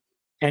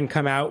and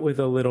come out with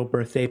a little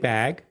birthday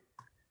bag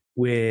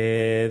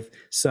with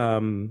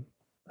some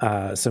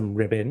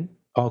ribbon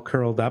all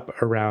curled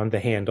up around the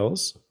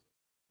handles.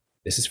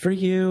 This is for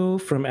you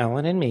from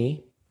Ellen and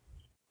me.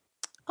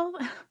 Oh,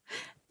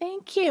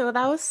 thank you.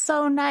 That was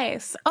so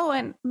nice. Oh,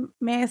 and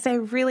may I say,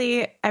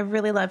 I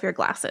really love your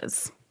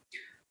glasses.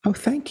 Oh,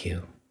 thank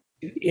you.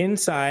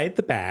 Inside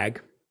the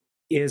bag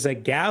is a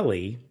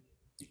galley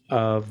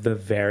of the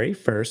very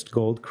first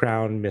Gold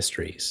Crown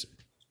mysteries.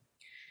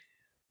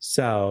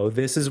 So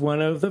this is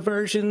one of the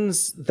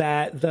versions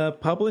that the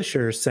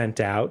publisher sent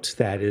out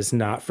that is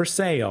not for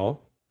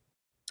sale.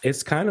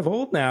 It's kind of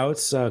old now.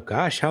 It's,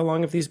 gosh, how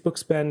long have these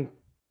books been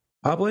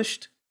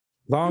published?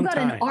 Long You got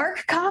time. an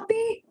ARC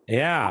copy?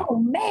 Yeah. Oh,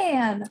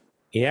 man.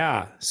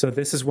 Yeah. So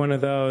this is one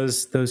of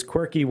those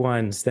quirky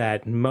ones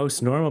that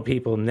most normal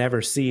people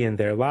never see in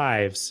their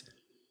lives.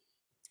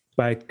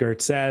 But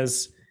Gert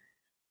says,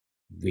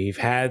 we've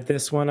had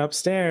this one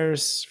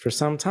upstairs for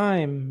some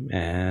time,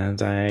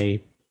 and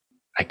I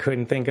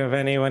couldn't think of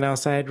anyone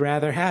else I'd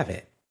rather have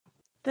it.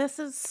 This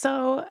is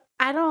so,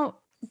 I don't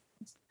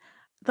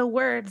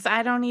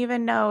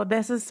even know.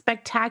 This is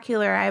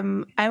spectacular.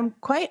 I'm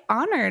quite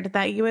honored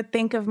that you would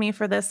think of me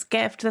for this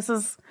gift. This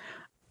is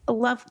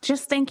love.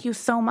 Just thank you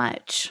so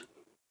much.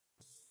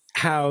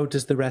 How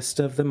does the rest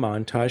of the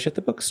montage at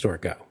the bookstore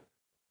go?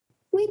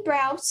 We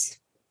browse.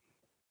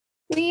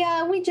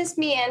 We just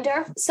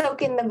meander,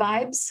 soak in the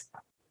vibes.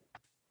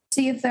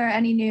 See if there are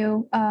any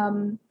new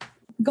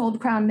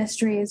Gold Crown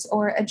mysteries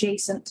or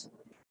adjacent.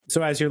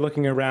 So as you're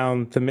looking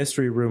around the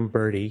mystery room,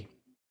 Birdie,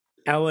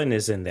 Ellen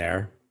is in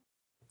there,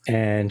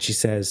 and she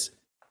says,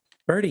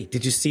 Birdie,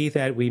 did you see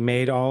that we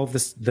made all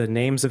the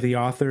names of the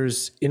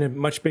authors in a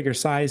much bigger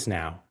size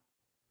now?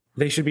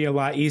 They should be a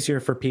lot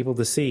easier for people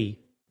to see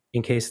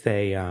in case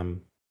they,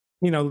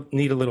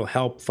 need a little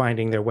help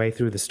finding their way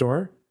through the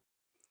store.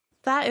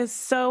 That is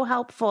so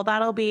helpful.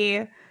 That'll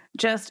be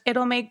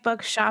it'll make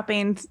book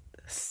shopping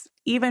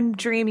even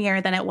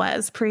dreamier than it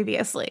was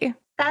previously.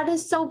 That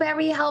is so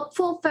very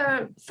helpful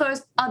for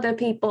other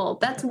people.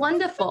 That's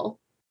wonderful.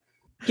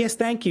 Yes,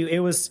 thank you. It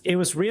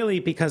was really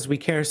because we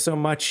care so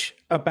much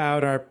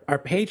about our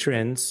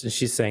patrons, and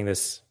she's saying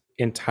this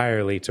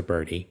entirely to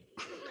Birdie,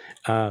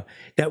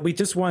 that we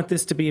just want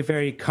this to be a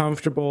very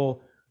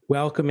comfortable,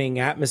 welcoming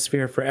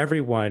atmosphere for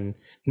everyone,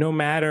 no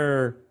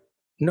matter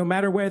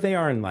where they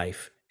are in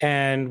life.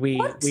 And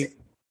What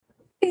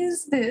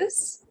is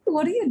this?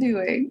 What are you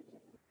doing?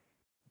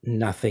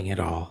 Nothing at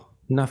all.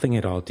 Nothing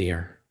at all,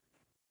 dear.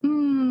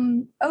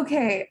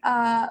 Okay.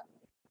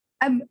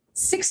 I'm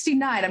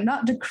 69. I'm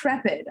not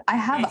decrepit. I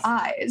have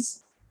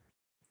eyes.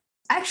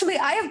 Actually,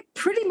 I have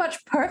pretty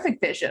much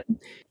perfect vision.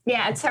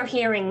 Yeah, it's her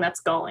hearing that's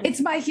going. It's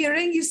my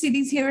hearing. You see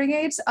these hearing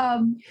aids? I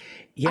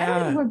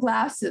don't even wear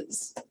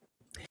glasses.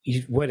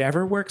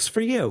 Whatever works for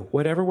you.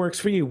 Whatever works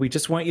for you. We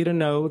just want you to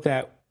know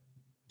that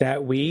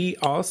we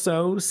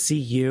also see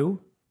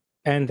you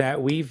and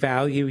that we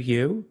value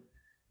you,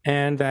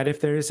 and that if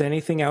there's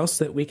anything else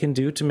that we can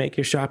do to make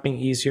your shopping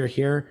easier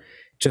here,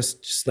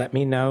 just let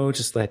me know,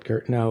 just let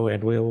Gert know,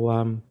 and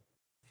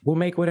we'll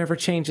make whatever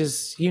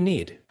changes you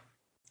need.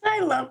 I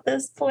love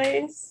this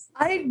place.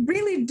 I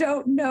really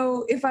don't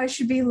know if I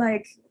should be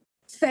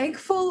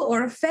thankful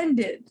or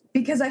offended,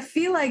 because I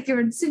feel like you're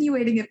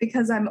insinuating it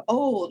because I'm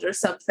old or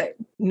something.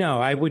 No,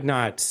 I would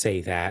not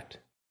say that.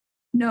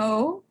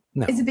 No.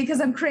 No. Is it because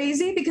I'm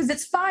crazy? Because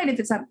it's fine if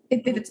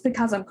it's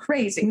because I'm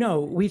crazy. No,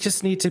 we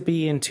just need to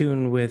be in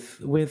tune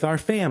with our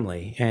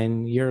family,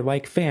 and you're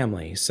like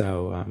family.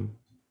 So,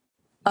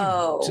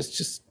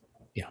 just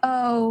yeah.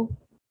 Oh.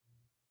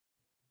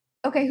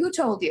 Okay, who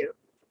told you?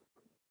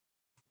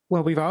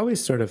 Well, we've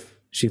always sort of.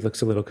 She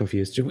looks a little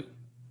confused.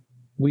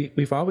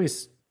 We've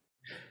always.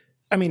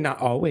 I mean, not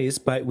always,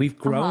 but we've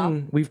grown.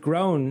 Uh-huh. We've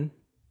grown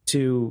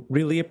to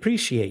really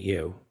appreciate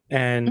you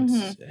and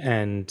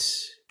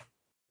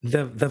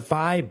the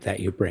vibe that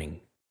you bring.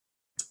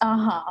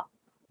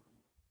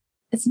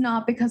 It's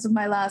not because of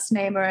my last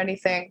name or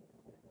anything.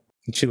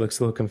 She looks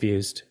a little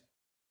confused.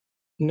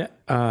 No.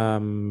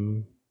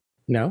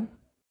 No.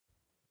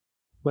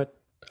 What?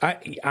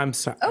 I'm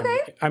sorry.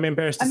 Okay. I'm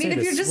embarrassed to say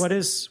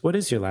this. What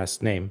is your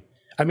last name?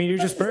 I mean, you're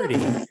just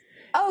Birdie.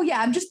 Oh yeah,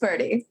 I'm just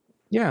Birdie.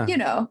 Yeah.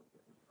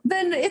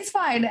 Then it's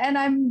fine.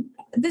 And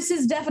this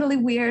is definitely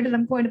weird, and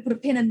I'm going to put a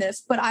pin in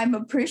this, but I'm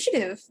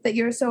appreciative that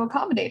you're so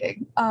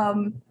accommodating.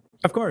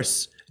 Of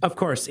course.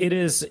 It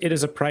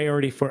is a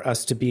priority for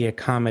us to be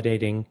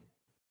accommodating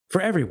for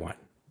everyone.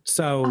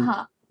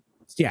 So,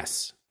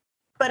 yes.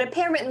 But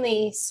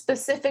apparently,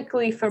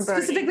 specifically for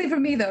Birdie. Specifically for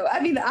me, though.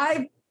 I mean,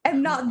 I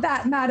am not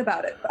that mad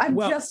about it. I'm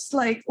just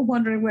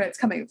wondering where it's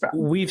coming from.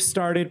 We've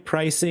started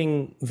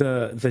pricing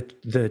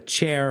the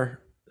chair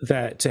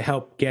that to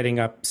help getting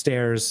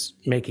upstairs,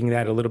 making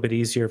that a little bit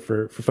easier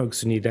for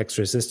folks who need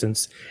extra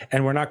assistance.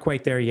 And we're not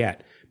quite there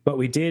yet. But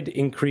we did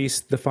increase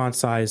the font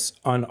size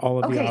on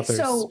all of the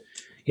authors.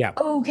 Yeah.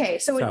 Okay,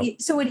 so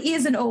it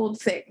is an old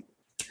thing.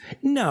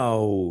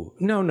 No.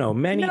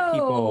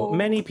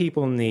 Many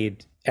people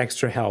need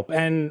extra help,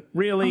 and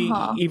really,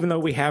 even though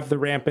we have the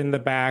ramp in the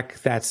back,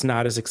 that's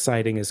not as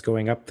exciting as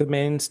going up the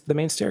main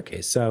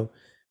staircase. So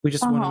we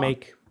just want to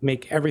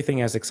make everything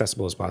as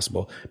accessible as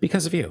possible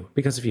because of you.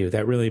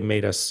 That really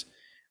made us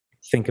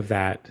think of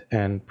that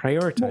and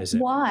prioritize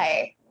it.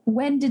 Why?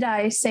 When did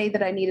I say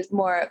that I needed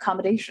more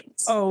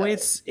accommodations? Oh,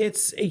 it's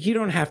you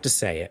don't have to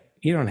say it.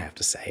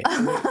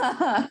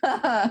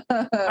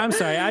 I'm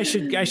sorry. I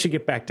should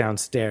get back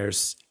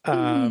downstairs.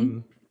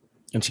 And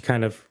she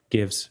kind of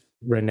gives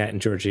Renette and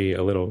Georgie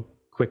a little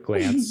quick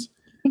glance.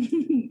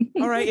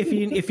 All right.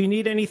 If you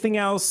need anything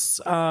else,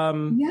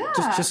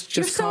 just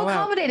You're so call out.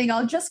 accommodating.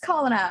 I'll just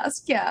call and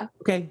ask. Yeah.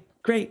 Okay,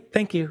 great.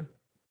 Thank you.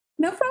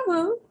 No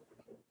problem.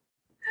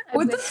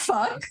 What the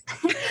fuck?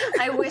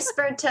 I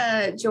whispered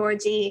to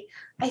Georgie,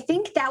 I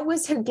think that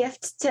was her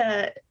gift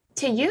to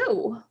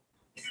you,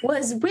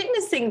 was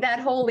witnessing that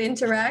whole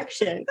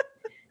interaction.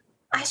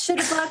 I should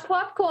have bought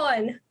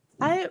popcorn.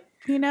 I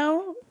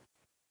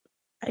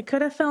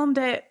could have filmed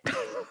it.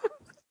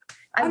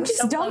 I'm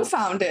just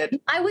dumbfounded.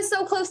 I was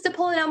so close to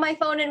pulling out my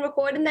phone and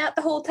recording that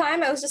the whole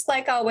time. I was just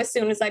like, oh, as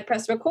soon as I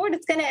press record,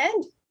 it's going to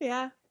end.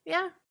 Yeah.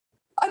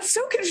 I'm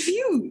so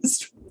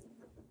confused.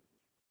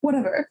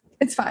 Whatever.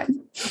 It's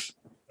fine.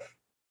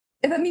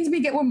 If that means we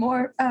get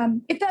more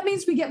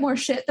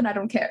shit, then I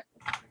don't care.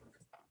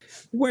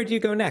 Where do you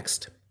go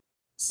next?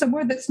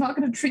 Somewhere that's not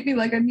going to treat me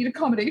like I need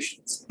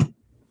accommodations.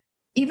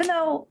 Even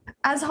though,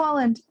 as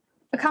Holland,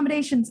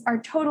 accommodations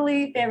are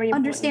totally Very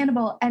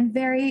understandable and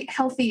very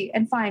healthy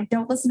and fine.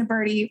 Don't listen to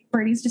Birdie.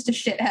 Birdie's just a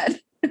shithead.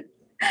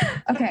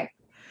 Okay.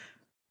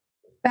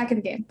 Back in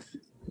the game.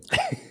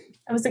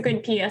 That was a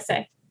good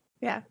PSA.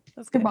 Yeah.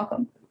 That's You're good.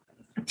 welcome.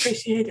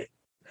 Appreciate it.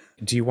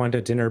 Do you want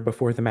a dinner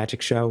before the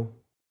magic show?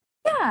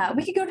 Yeah,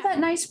 we could go to that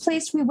nice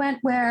place we went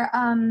where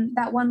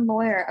that one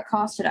lawyer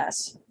accosted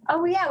us.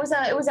 Oh yeah,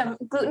 it was a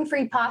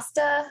gluten-free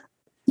pasta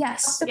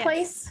Yes.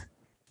 place.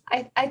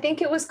 I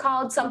think it was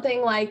called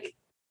something like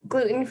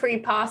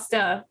gluten-free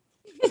pasta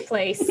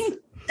place.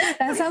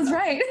 That sounds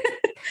right.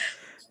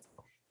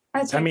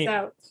 That checks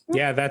out.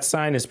 Yeah, that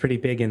sign is pretty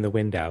big in the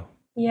window.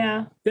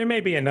 Yeah. There may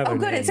be another Oh,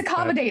 good. name, It's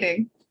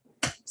accommodating.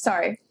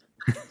 Sorry.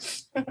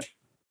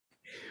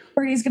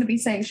 Birdie's going to be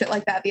saying shit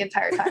like that the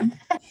entire time.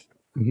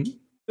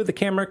 Mm-hmm. The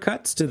camera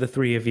cuts to the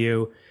three of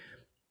you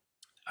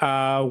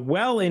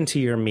well into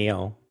your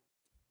meal,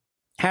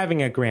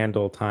 having a grand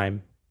old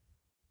time.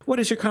 What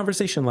is your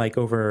conversation like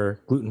over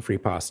gluten-free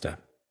pasta?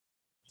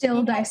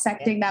 Still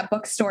dissecting that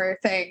bookstore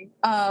thing.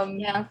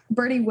 Yeah.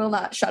 Birdie will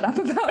not shut up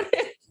about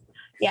it.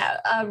 Yeah.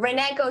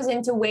 Renette goes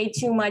into way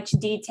too much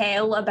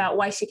detail about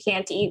why she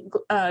can't eat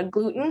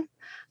gluten.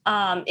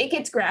 It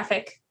gets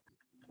graphic.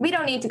 We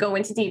don't need to go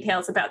into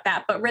details about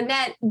that, but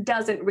Renette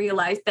doesn't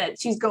realize that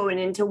she's going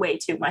into way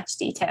too much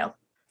detail.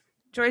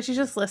 Georgie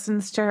just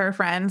listens to her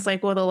friends,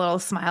 like, with a little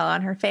smile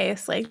on her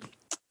face, like,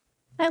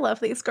 I love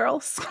these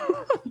girls.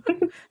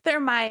 They're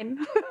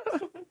mine.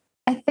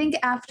 I think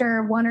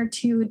after one or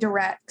two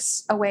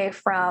directs away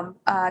from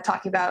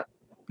talking about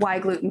why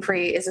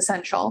gluten-free is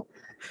essential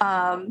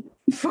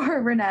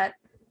for Renette,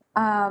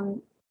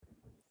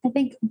 I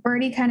think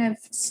Birdie kind of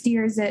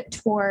steers it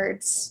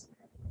towards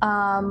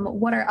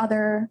what are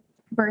other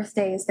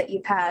birthdays that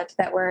you've had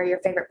that were your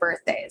favorite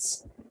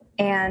birthdays?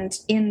 And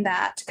in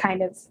that,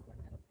 kind of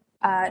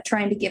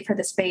trying to give her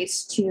the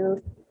space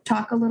to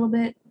talk a little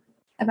bit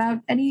about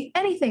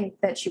anything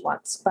that she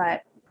wants.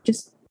 But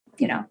just,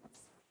 there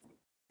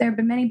have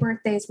been many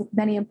birthdays with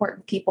many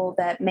important people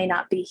that may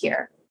not be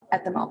here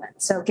at the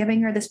moment. So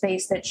giving her the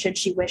space that should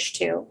she wish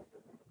to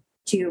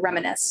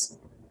reminisce.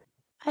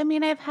 I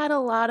mean, I've had a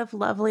lot of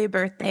lovely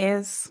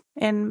birthdays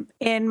in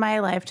my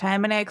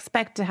lifetime, and I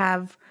expect to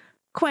have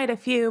quite a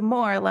few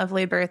more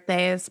lovely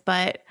birthdays,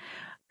 but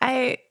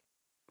I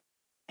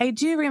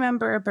do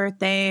remember a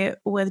birthday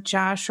with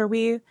Josh where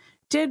we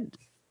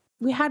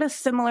had a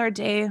similar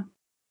day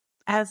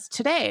as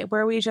today,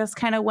 where we just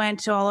kind of went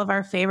to all of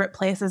our favorite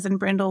places in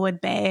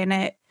Brindlewood Bay, and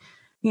it,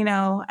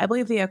 I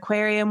believe the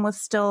aquarium was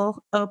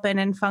still open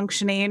and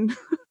functioning.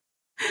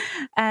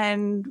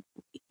 And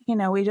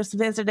we just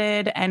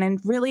visited and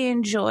really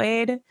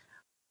enjoyed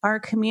our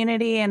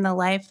community and the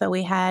life that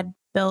we had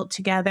built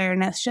together.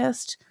 And it's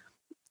just,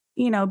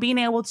 being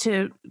able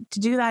to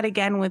do that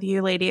again with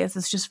you ladies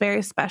is just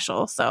very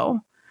special.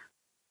 So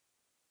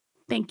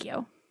thank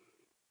you.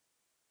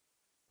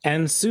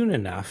 And soon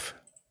enough,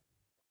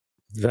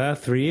 the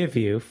three of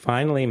you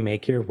finally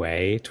make your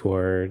way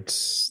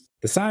towards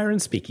the Siren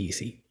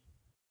Speakeasy.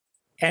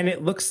 And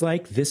it looks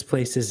like this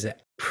place is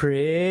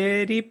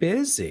pretty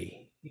busy.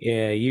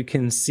 Yeah, you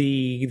can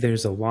see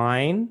there's a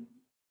line.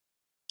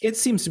 It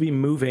seems to be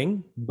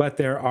moving, but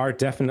there are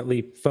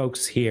definitely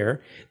folks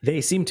here.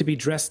 They seem to be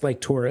dressed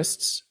like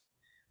tourists.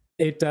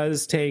 It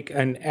does take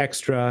an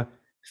extra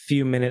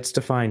few minutes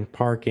to find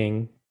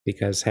parking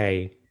because,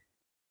 hey,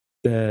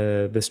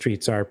 the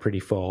streets are pretty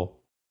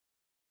full.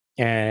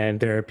 And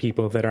there are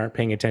people that aren't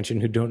paying attention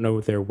who don't know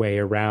their way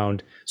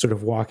around, sort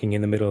of walking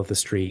in the middle of the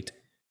street.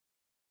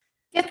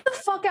 Get the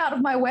fuck out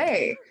of my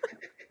way.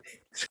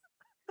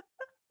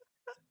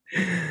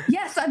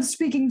 Yes, I'm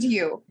speaking to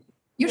you.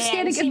 You're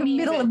standing in the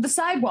middle of the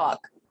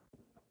sidewalk.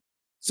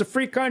 It's a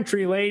free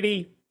country,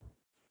 lady.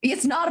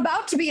 It's not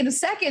about to be in a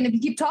second if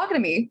you keep talking to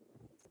me.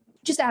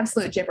 Just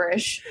absolute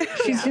gibberish.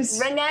 She's just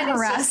Renette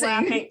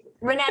harassing.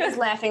 Renette is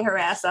laughing her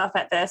ass off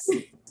at this.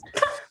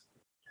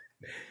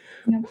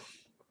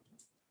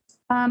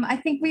 I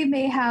think we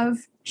may have,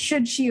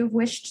 should she have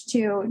wished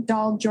to,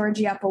 doll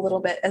Georgie up a little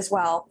bit as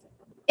well.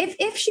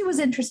 If she was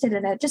interested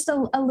in it, just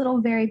a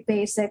little very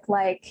basic,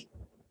 like,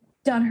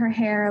 done her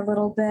hair a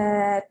little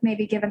bit,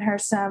 maybe given her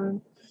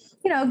some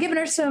giving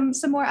her some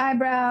more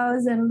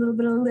eyebrows and a little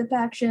bit of lip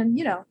action,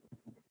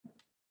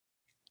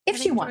 if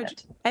she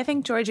wanted. I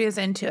think Georgie is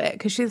into it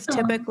because she's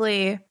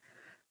typically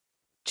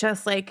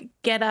just like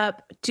get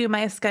up, do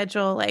my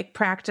schedule, like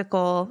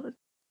practical,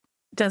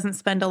 doesn't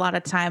spend a lot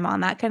of time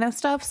on that kind of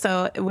stuff.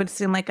 So it would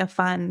seem like a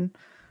fun,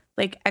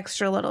 like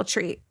extra little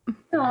treat.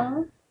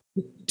 Aww.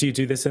 Do you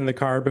do this in the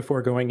car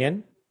before going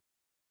in?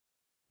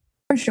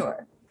 For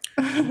sure.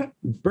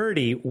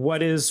 Birdie,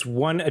 what is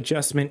one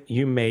adjustment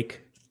you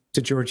make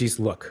to Georgie's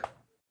look?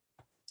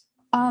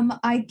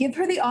 I give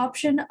her the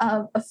option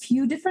of a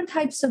few different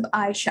types of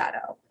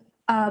eyeshadow.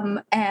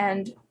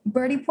 And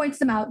Birdie points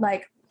them out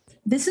like,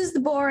 this is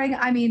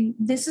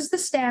this is the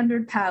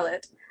standard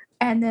palette.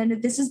 And then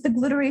this is the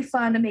glittery,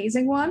 fun,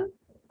 amazing one.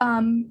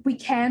 We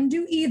can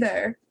do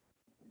either.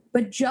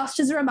 But just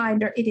as a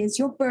reminder, it is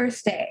your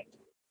birthday.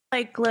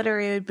 Like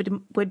glittery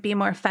would be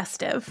more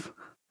festive.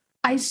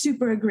 I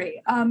super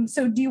agree.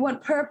 So do you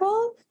want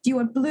purple? Do you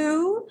want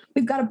blue?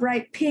 We've got a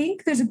bright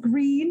pink. There's a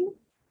green.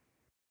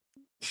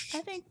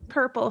 I think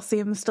purple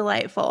seems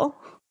delightful.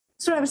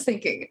 That's what I was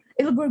thinking.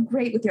 It'll go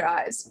great with your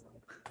eyes.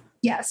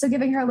 Yeah, so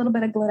giving her a little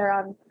bit of glitter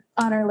on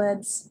her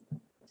lids.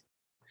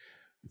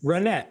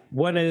 Ronette,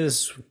 what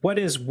is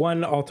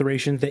one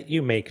alteration that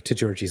you make to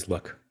Georgie's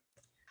look?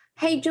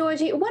 Hey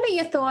Georgie, what are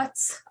your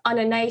thoughts on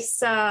a nice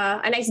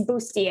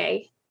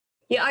bustier?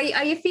 Yeah,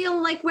 are you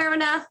feeling like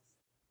wearing a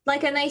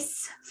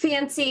nice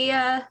fancy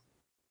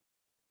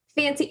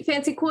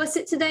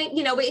corset today?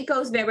 It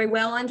goes very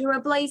well under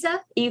a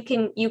blazer. You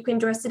can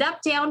dress it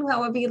up, down,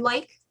 however you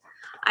like.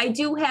 I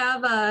do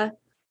have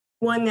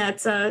one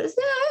that's I've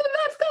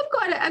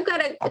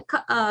got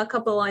a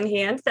couple on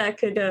hand that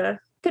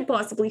could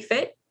possibly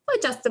fit.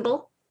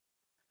 Adjustable.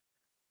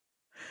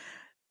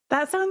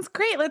 That sounds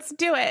great. Let's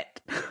do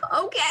it.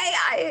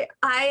 Okay,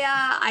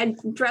 I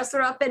dress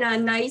her up in a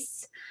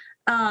nice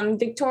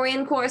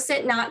Victorian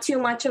corset, not too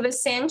much of a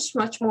cinch,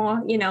 much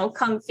more,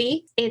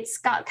 comfy. It's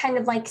got kind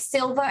of like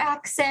silver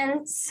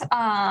accents,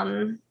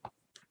 like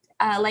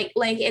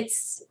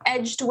it's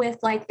edged with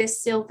like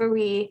this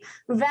silvery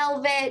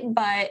velvet,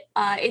 but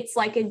it's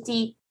like a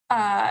deep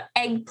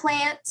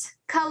eggplant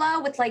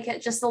color with like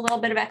just a little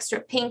bit of extra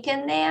pink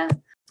in there.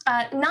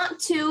 Not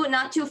too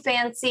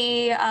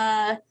fancy.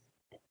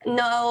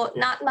 No,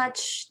 not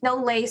much. No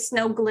lace,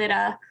 no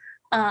glitter.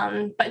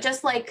 But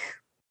just like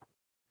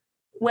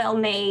well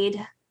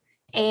made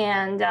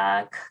and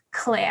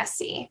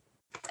classy.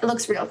 It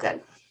looks real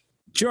good.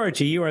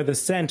 Georgie, you are the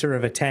center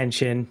of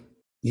attention.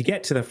 You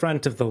get to the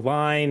front of the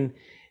line.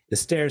 The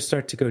stairs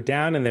start to go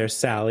down, and there's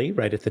Sally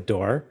right at the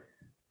door.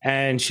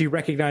 And she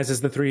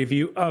recognizes the three of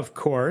you, of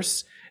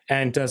course,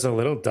 and does a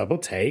little double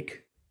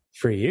take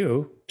for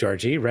you,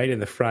 Georgie, right in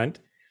the front.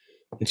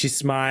 And she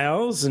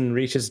smiles and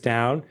reaches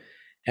down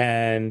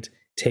and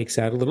takes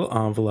out a little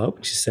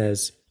envelope. She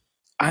says,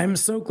 I'm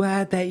so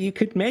glad that you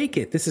could make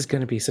it. This is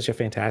going to be such a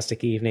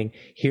fantastic evening.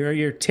 Here are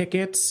your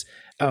tickets.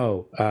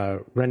 Oh,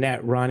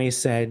 Ronnie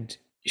said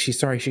she's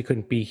sorry she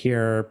couldn't be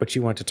here, but she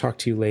wanted to talk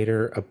to you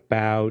later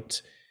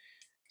about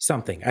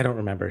something. I don't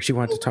remember. She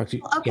wanted to talk to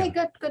you. Okay,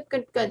 yeah.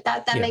 Good.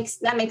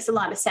 That makes a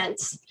lot of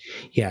sense.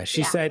 Yeah,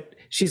 she said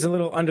she's a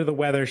little under the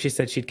weather. She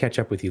said she'd catch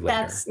up with you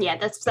later.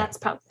 That's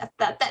probably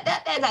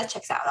that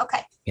checks out.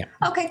 Okay. Yeah.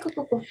 Okay,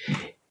 cool.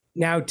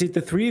 Now, did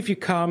the three of you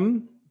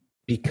come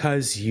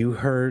because you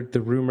heard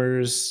the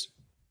rumors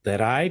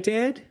that I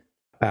did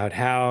about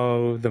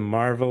how the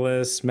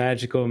marvelous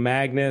magical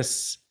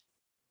Magnus,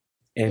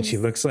 and she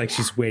looks like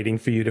she's waiting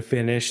for you to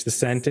finish the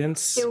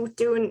sentence.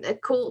 Doing a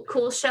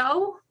cool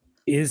show?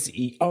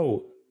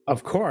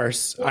 Of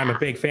course. Yeah. I'm a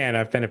big fan.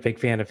 I've been a big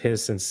fan of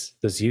his since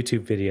those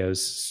YouTube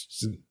videos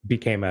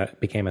became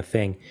a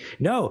thing.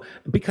 No,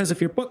 because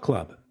of your book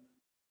club.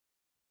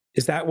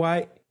 Is that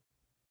why?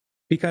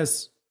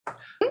 Because,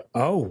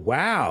 oh,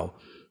 wow.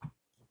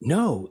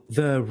 No,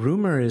 the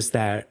rumor is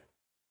that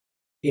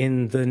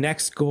in the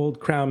next Gold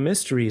Crown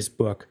Mysteries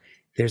book,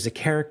 there's a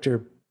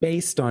character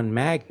based on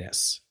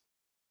Magnus.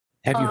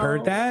 Have you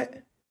heard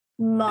that?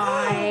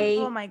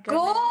 Oh my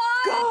goodness.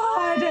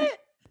 God.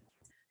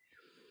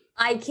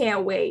 I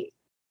can't wait.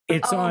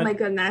 My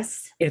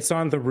goodness. It's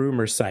on the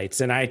rumor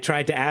sites. And I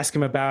tried to ask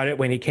him about it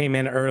when he came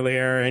in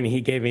earlier, and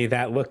he gave me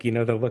that look, the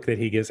look that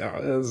he gives. Oh,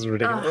 this is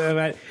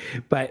ridiculous.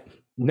 But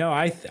no,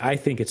 I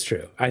think it's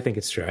true. I think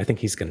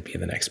he's going to be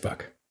in the next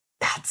book.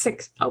 That's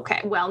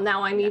okay. Well,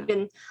 now I'm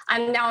even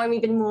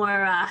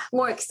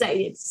more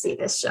excited to see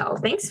this show.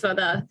 Thanks for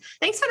the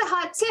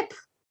hot tip.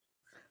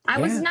 I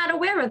was not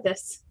aware of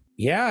this.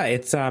 Yeah,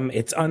 it's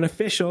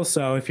unofficial.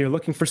 So if you're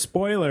looking for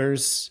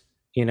spoilers,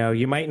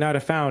 you might not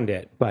have found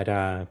it, but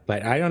I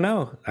don't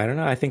know.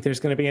 I think there's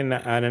going to be an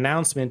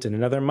announcement in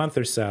another month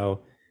or so.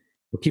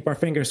 We'll keep our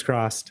fingers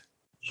crossed.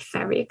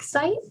 Very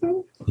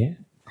exciting. Yeah.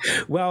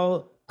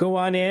 Well, go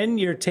on in.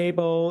 Your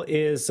table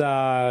is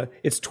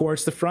it's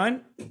towards the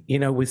front.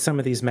 With some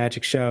of these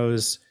magic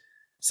shows,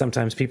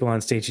 sometimes people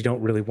on stage, you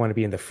don't really want to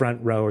be in the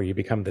front row or you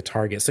become the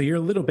target. So you're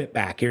a little bit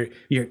back.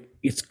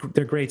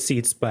 They're great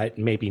seats, but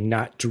maybe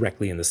not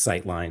directly in the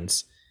sight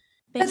lines.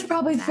 That's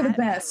probably for the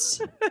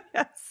best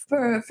Yes.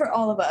 for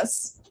all of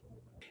us.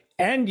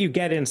 And you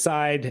get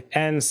inside,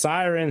 and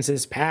Sirens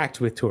is packed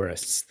with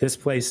tourists. This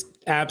place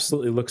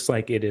absolutely looks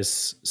like it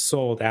is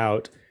sold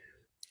out.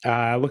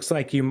 Looks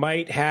like you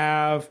might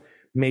have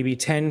maybe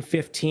 10,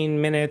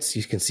 15 minutes.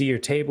 You can see your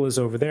table is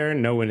over there.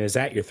 No one is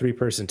at your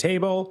 3-person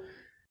table.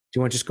 Do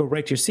you want to just go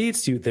right to your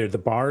seats?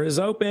 The bar is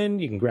open.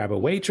 You can grab a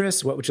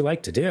waitress. What would you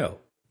like to do?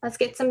 Let's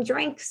get some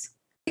drinks.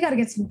 We gotta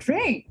get some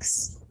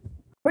drinks.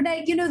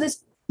 Renee, you know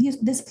this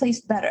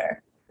place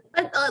better.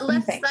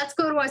 Let's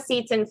go to our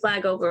seats and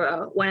flag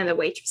over one of the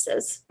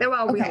waitresses. They're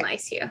all real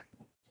nice here.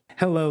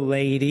 Hello,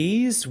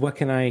 ladies. What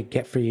can I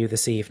get for you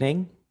this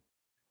evening?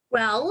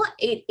 Well,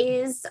 it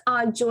is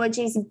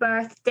Georgie's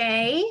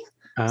birthday.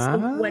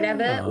 So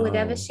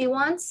whatever she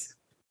wants.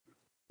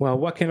 Well,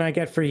 what can I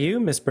get for you,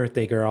 Miss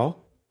Birthday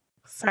Girl?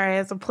 Sorry,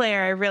 as a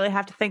player, I really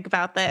have to think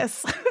about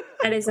this.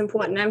 That is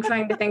important. I'm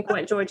trying to think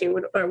what Georgie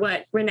would, or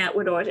what Renette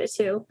would order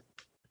too.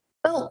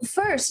 Well,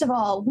 first of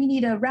all, we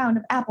need a round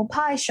of apple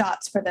pie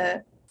shots for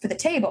the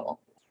table.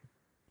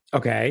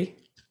 Okay.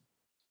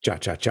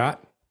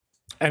 Jot.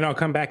 And I'll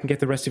come back and get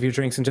the rest of your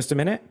drinks in just a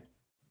minute.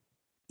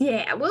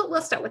 Yeah,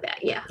 we'll start with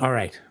that. Yeah. All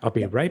right. I'll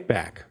be right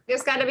back.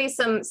 There's got to be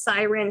some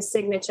Siren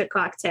signature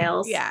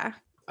cocktails. Yeah.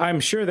 I'm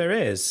sure there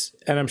is,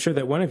 and I'm sure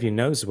that one of you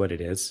knows what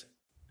it is.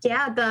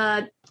 Yeah,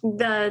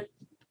 the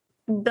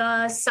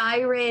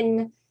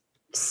Siren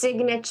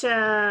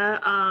signature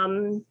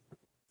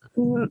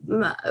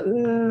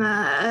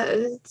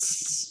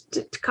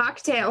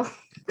cocktail.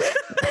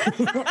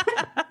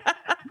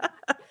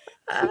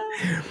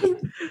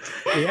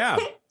 Yeah.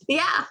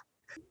 Yeah.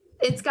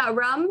 It's got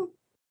rum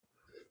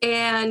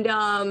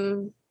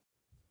and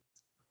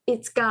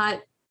it's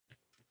got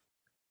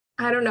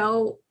I don't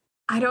know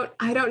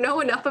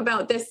enough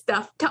about this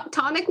stuff.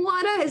 Tonic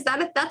water,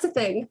 that's a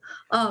thing.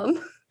 But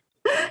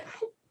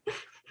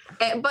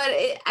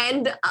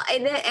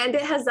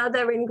it has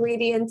other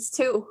ingredients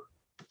too.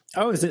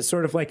 Oh, is it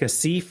sort of like a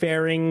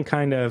seafaring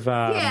kind of?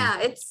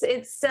 Yeah, it's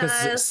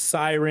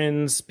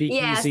Siren,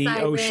 speakeasy,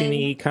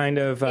 oceany kind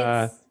of.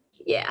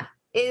 Yeah,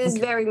 it is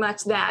very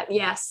much that.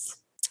 Yes.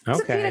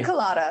 It's a pina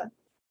colada.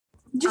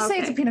 Just say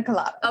it's a pina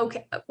colada.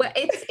 Okay, well,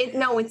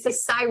 it's a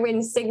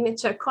Siren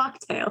signature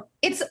cocktail.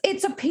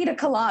 It's a pina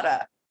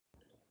colada,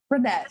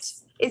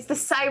 Renette. It's the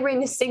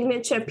Siren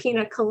signature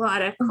pina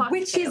colada cocktail.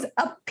 Which is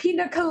a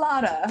pina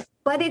colada.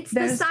 But it's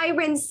the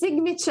Siren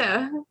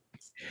signature.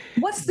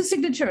 What's the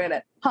signature in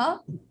it? Huh?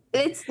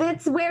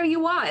 It's where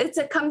you are. It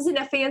comes in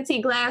a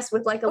fancy glass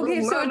with like a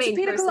little mermaid.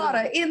 Okay, so it's pina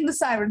colada in the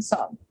Siren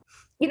song.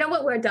 You know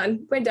what? We're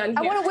done. We're done here.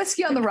 I want a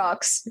whiskey on the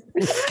rocks.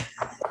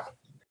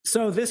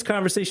 So this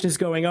conversation is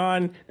going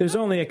on. There's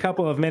only a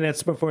couple of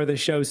minutes before the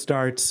show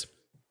starts.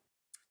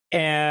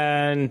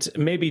 And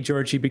maybe,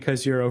 Georgie,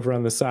 because you're over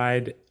on the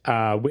side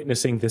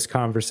witnessing this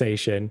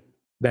conversation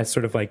that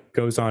sort of like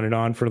goes on and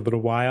on for a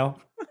little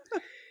while,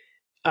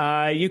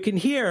 you can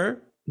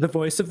hear the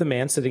voice of the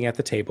man sitting at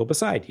the table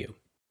beside you.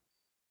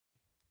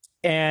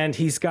 And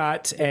he's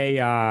got a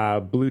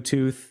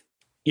Bluetooth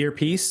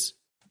earpiece,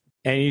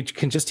 and you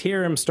can just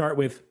hear him start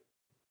with,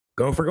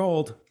 "Go for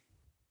gold."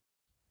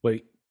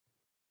 Wait.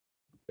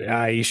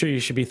 You sure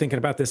you should be thinking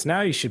about this now?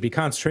 You should be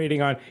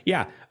concentrating on,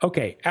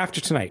 okay, after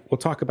tonight. We'll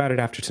talk about it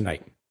after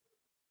tonight.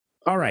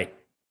 All right.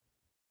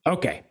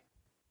 Okay.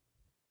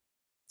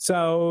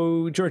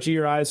 So, Georgie,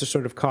 your eyes are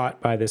sort of caught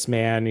by this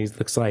man. He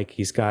looks like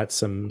he's got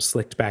some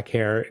slicked back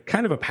hair,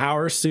 kind of a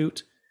power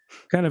suit,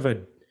 kind of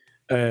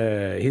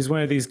he's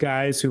one of these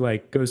guys who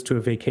like goes to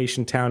a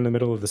vacation town in the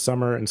middle of the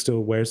summer and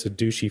still wears a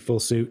douchey full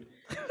suit.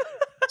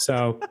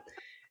 So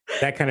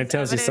that kind of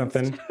tells you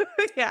something.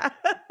 Yeah.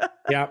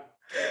 Yeah.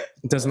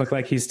 It doesn't look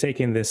like he's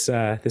taking this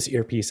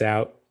earpiece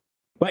out.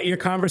 But your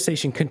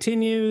conversation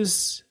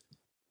continues.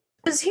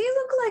 Does he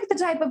look like the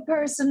type of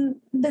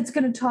person that's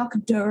going to talk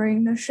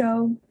during the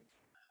show?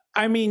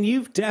 I mean,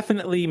 you've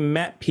definitely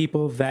met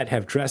people that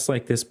have dressed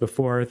like this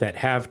before that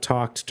have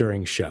talked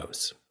during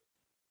shows.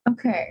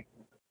 Okay.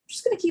 I'm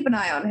just going to keep an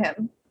eye on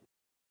him.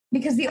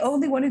 Because the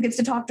only one who gets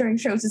to talk during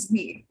shows is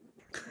me.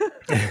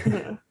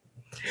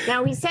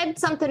 Now, he said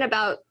something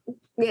about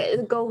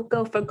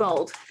go for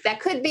gold. That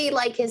could be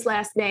like his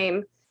last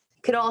name.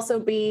 Could also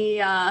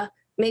be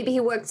maybe he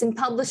works in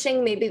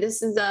publishing. Maybe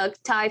this is a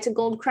tie to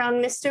Gold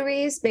Crown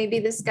Mysteries. Maybe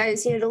this guy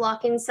is here to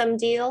lock in some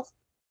deal.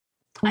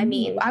 I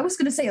mean, I was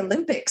going to say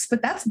Olympics,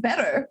 but that's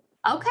better.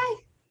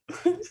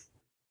 Okay.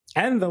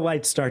 And the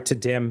lights start to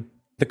dim.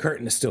 The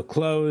curtain is still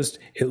closed.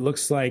 It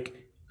looks like,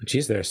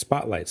 geez, there are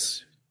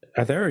spotlights.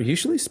 Are there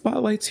usually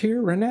spotlights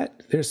here,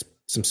 Renette? There's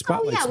some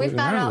spotlights. We've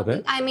got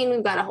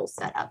we've got a whole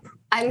setup.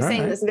 I'm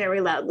saying this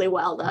very loudly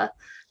while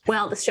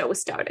the show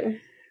is starting.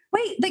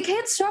 Wait, they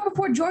can't start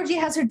before Georgie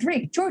has her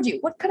drink. Georgie,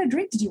 what kind of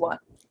drink did you want?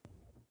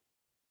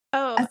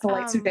 Oh, as the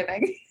lights are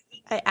dimming.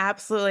 I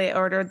absolutely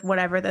ordered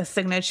whatever the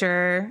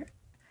signature.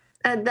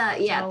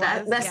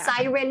 The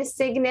Siren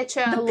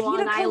signature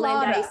Long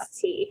Island iced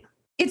tea.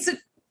 It's a,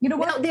 you know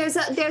what? No,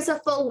 there's a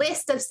full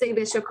list of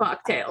signature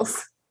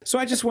cocktails. So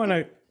I just want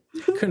to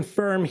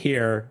confirm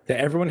here that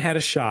everyone had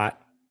a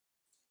shot.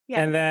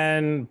 Yeah. And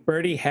then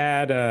Birdie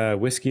had a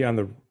whiskey on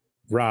the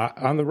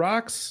rocks. On the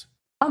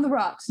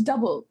rocks,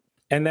 double.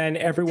 And then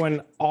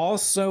everyone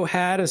also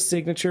had a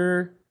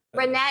signature.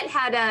 Renette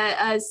had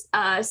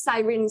a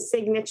Siren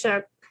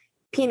signature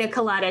pina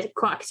colada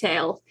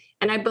cocktail,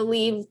 and I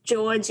believe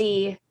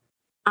Georgie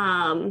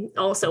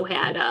also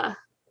had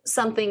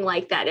something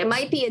like that. It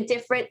might be a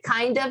different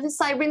kind of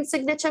Siren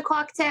signature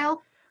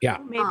cocktail. Yeah.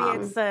 Maybe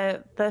it's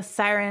the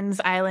Sirens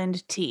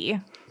Island tea.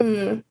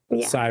 Yeah.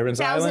 Sirens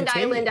Thousand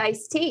Island tea.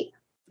 iced tea.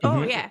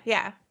 Oh,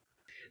 yeah.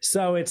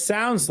 So it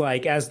sounds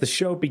like as the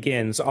show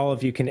begins, all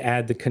of you can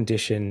add the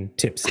condition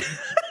tipsy.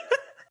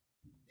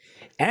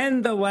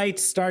 And the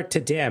lights start to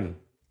dim.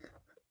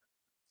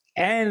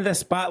 And the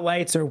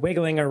spotlights are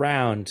wiggling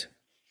around.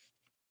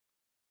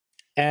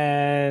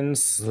 And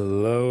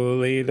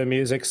slowly the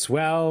music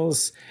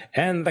swells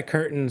and the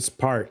curtains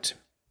part.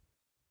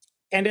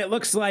 And it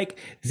looks like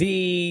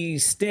the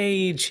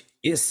stage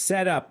is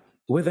set up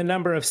with a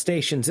number of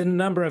stations and a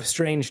number of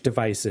strange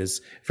devices,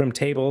 from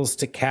tables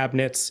to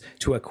cabinets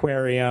to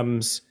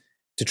aquariums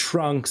to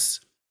trunks.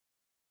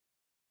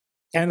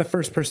 And the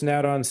first person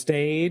out on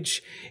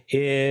stage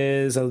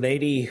is a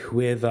lady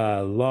with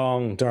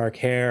long dark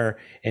hair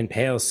and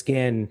pale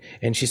skin,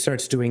 and she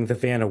starts doing the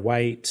Vanna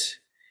White,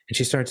 and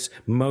she starts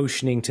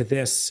motioning to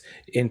this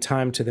in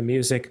time to the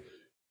music.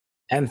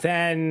 And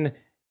then,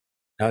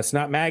 no, it's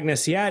not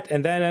Magnus yet,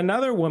 and then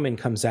another woman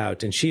comes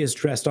out, and she is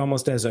dressed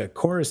almost as a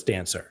chorus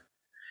dancer.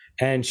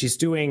 And she's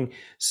doing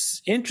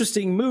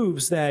interesting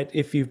moves that,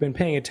 if you've been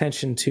paying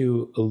attention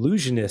to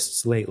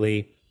illusionists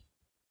lately,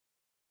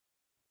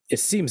 it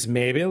seems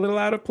maybe a little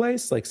out of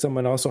place, like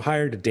someone also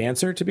hired a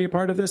dancer to be a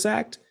part of this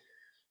act.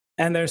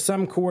 And there's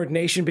some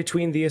coordination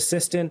between the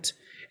assistant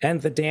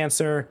and the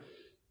dancer,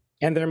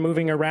 and they're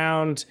moving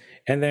around,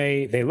 and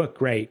they look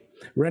great.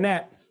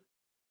 Renette,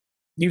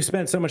 you've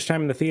spent so much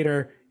time in the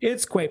theater,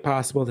 it's quite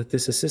possible that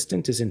this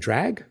assistant is in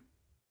drag.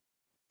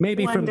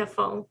 Maybe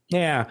Wonderful.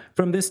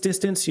 From this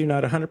distance, you're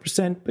not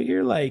 100%, but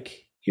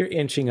you're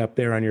inching up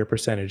there on your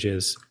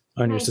percentages,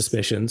 on your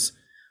suspicions.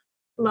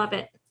 Love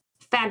it.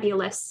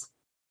 Fabulous.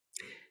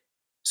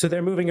 So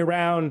they're moving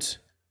around,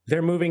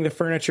 they're moving the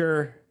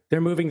furniture,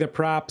 they're moving the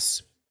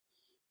props.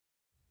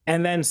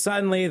 And then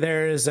suddenly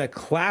there's a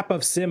clap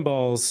of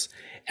cymbals,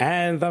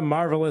 and the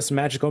marvelous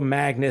magical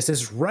Magnus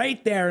is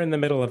right there in the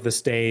middle of the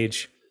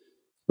stage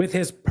with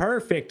his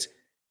perfect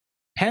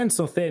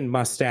pencil-thin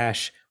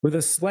mustache with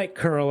a slight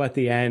curl at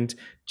the end,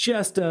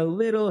 just a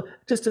little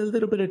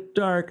bit of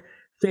dark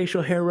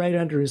facial hair right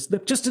under his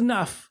lip, just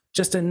enough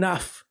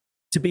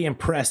to be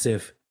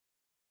impressive.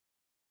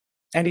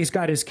 And he's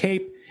got his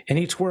cape, and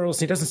he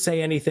twirls, he doesn't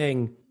say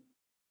anything,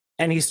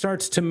 and he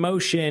starts to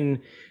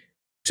motion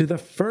to the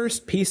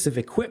first piece of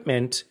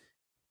equipment.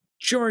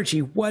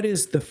 Georgie, what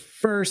is the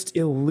first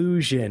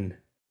illusion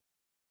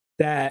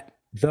that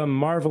the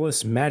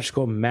marvelous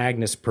magical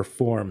Magnus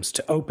performs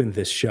to open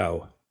this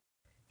show?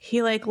 He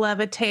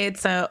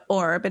levitates a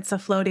orb. It's a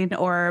floating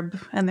orb,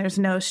 and there's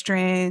no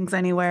strings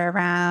anywhere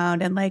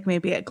around, and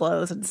maybe it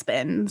glows and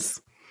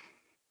spins.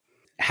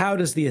 How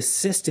does the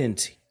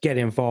assistant get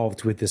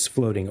involved with this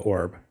floating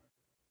orb?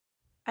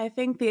 I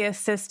think the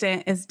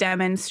assistant is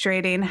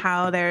demonstrating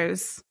how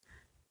there's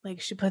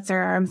she puts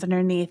her arms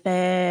underneath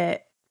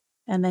it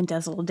and then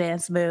does a little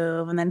dance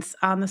move, and then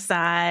on the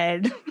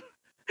side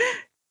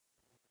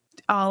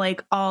all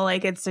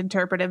it's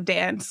interpretive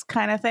dance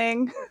kind of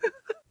thing.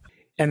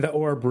 And the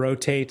orb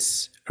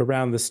rotates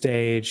around the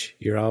stage.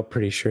 You're all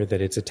pretty sure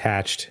that it's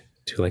attached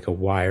to a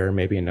wire,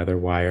 maybe another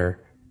wire.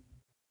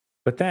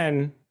 But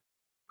then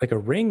a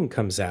ring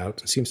comes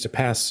out and seems to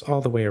pass all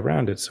the way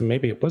around it. So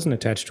maybe it wasn't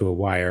attached to a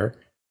wire.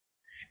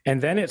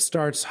 And then it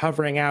starts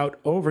hovering out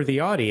over the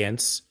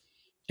audience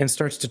and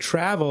starts to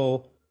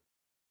travel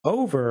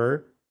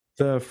over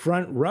the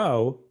front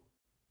row.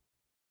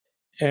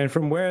 And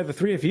from where the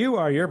three of you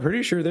are, you're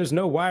pretty sure there's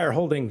no wire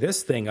holding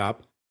this thing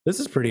up.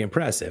 This is pretty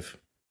impressive.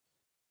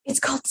 It's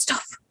called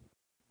stuff.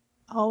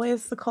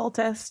 Always the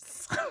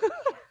cultists.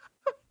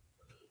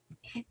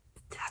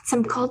 That's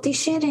some culty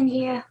shit in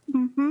here.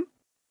 Mm-hmm.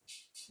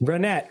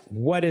 Renette,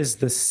 what is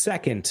the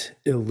second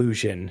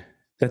illusion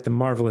that the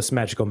marvelous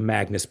magical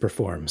Magnus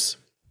performs?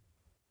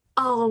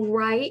 All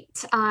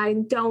right. I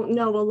don't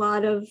know a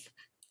lot of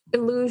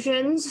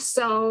illusions,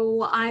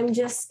 so I'm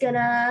just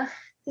gonna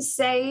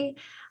say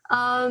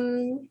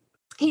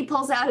he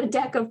pulls out a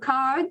deck of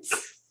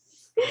cards.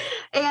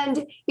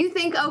 And you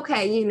think,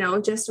 okay,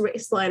 just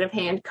sleight of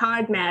hand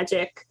card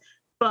magic,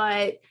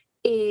 but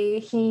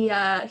he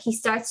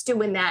starts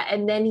doing that,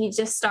 and then he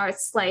just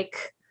starts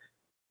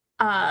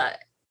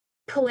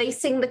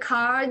placing the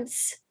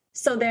cards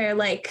so they're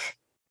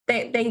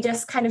they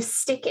just kind of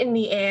stick in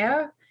the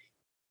air,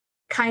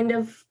 kind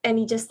of, and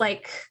he just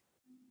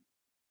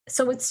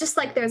so it's just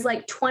there's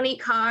 20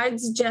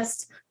 cards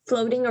just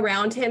floating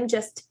around him,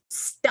 just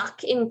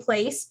stuck in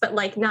place, but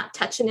not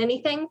touching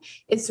anything.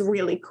 It's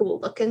really cool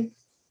looking.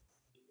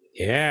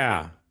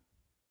 Yeah.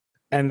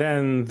 And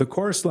then the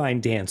chorus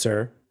line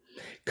dancer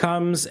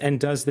comes and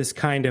does this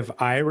kind of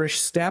Irish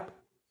step.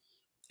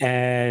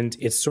 and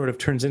it sort of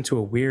turns into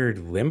a weird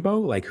limbo.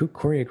 Like, who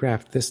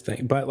choreographed this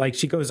thing? But like,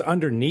 she goes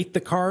underneath the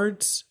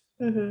cards,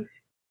 and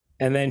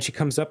then she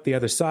comes up the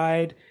other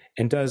side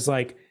and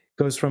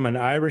goes from an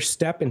Irish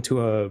step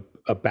into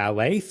a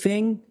ballet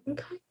thing.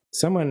 Okay.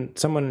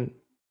 Someone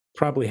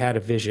probably had a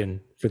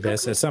vision for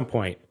this at some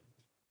point.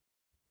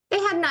 They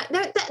had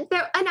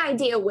an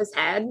idea was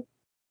had.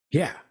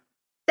 Yeah.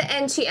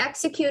 And she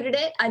executed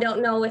it. I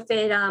don't know if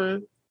it, I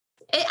don't know.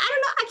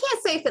 I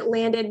can't say if it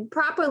landed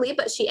properly,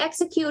 but she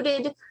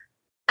executed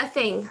a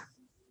thing.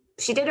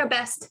 She did her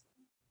best.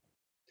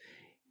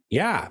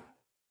 Yeah.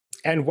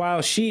 And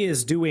while she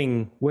is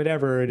doing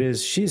whatever it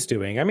is she's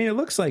doing, I mean, it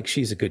looks like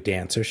she's a good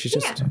dancer. She's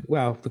just,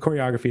 well, the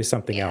choreography is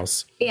something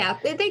else. Yeah,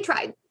 they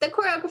tried. The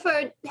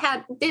choreographer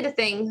did a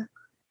thing.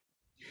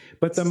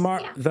 But the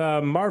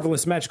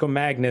marvelous magical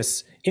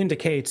Magnus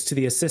indicates to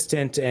the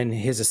assistant, and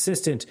his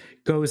assistant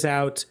goes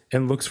out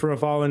and looks for a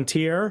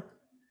volunteer.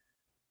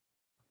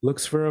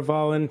 Looks for a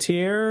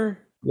volunteer.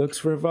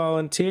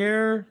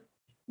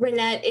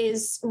 Renette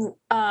is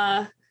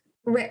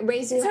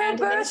raising her hand,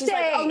 and she's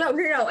like, "Oh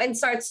no!" and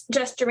starts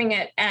gesturing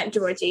it at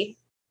Georgie.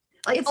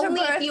 Like, it's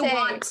only if you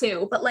want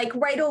to, but like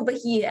right over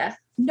here.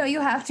 No,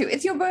 you have to.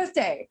 It's your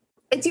birthday.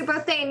 It's your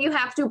birthday, and you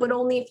have to, but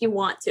only if you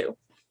want to.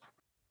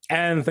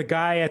 And the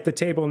guy at the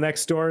table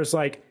next door is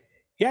like,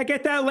 "Yeah,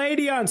 get that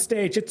lady on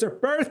stage. It's her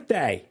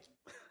birthday."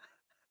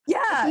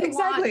 Yeah,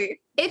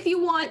 exactly. If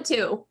you want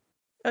to.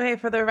 Okay,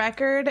 for the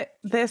record,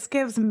 this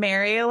gives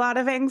Mary a lot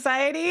of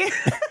anxiety.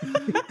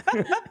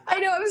 I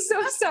know, I'm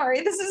so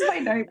sorry. This is my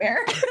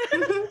nightmare.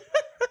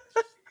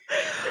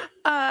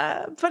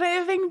 But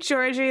I think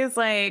Georgie is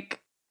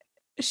like,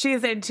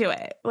 she's into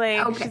it.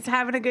 Like, she's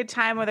having a good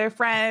time with her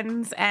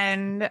friends,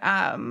 and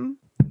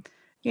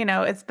you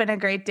know, it's been a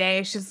great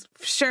day. She's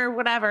sure,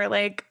 whatever,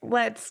 like,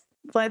 let's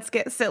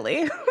get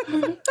silly.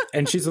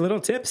 And she's a little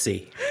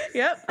tipsy.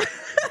 Yep.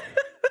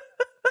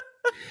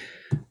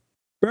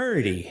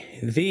 Birdie,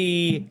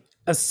 the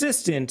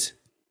assistant,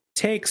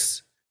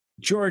 takes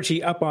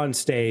Georgie up on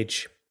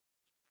stage,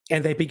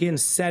 and they begin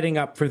setting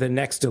up for the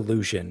next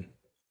illusion.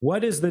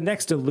 What is the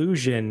next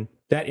illusion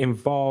that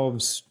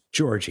involves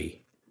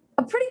Georgie?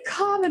 A pretty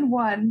common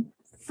one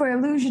for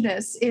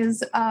illusionists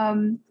is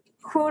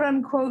quote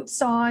unquote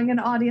sawing an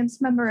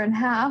audience member in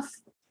half.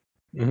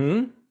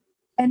 Mm-hmm.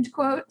 End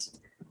quote.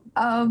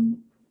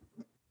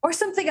 Or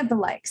something of the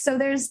like. So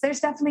there's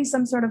definitely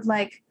some sort of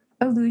like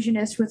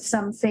illusionist with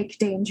some fake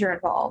danger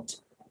involved.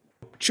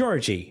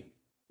 Georgie,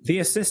 the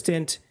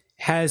assistant,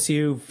 has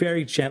you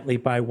very gently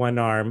by one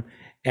arm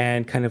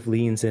and kind of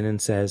leans in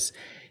and says,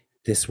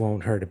 "This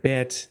won't hurt a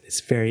bit.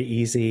 It's very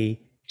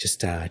easy.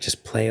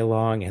 Just play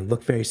along and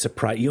look very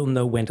surprised. You'll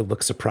know when to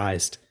look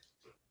surprised."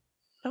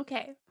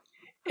 Okay.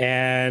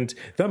 And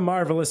the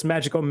marvelous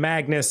magical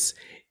Magnus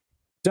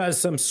does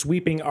some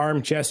sweeping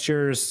arm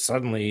gestures.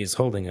 Suddenly he's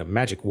holding a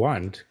magic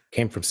wand,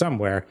 came from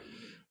somewhere,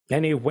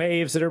 and he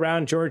waves it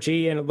around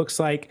Georgie, and it looks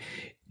like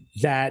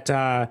that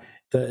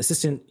the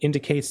assistant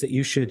indicates that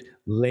you should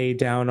lay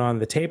down on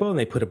the table, and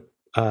they put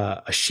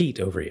a sheet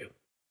over you.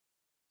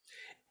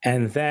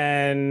 And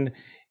then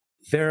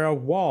there are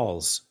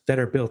walls that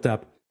are built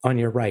up on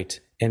your right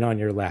and on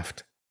your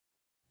left.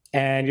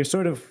 And you're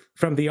sort of,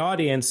 from the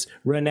audience,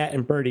 Renette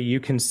and Birdie, you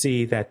can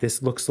see that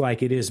this looks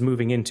like it is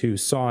moving into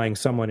sawing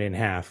someone in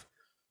half.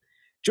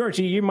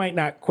 Georgie, you might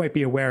not quite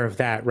be aware of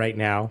that right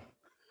now,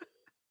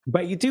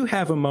 but you do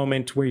have a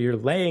moment where you're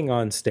laying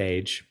on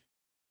stage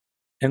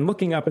and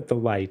looking up at the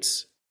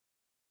lights,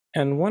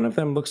 and one of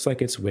them looks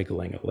like it's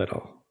wiggling a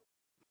little.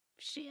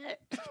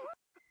 Shit.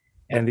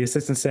 And the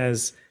assistant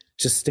says,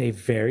 "Just stay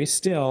very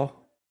still,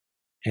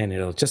 and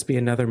it'll just be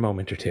another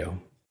moment or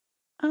two."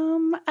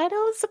 I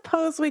don't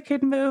suppose we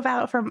could move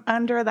out from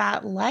under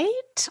that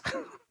light.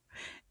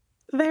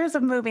 There's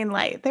a moving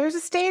light. There's a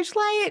stage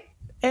light.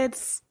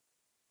 It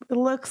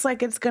looks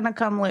like it's gonna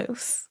come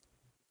loose.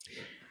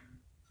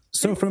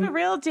 So it's a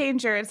real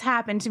danger. It's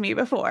happened to me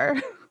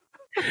before.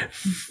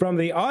 From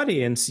the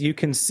audience, you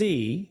can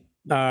see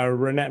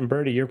Renette and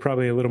Birdie, you're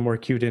probably a little more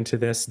cued into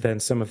this than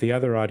some of the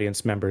other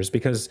audience members,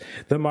 because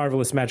the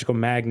marvelous magical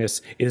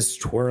Magnus is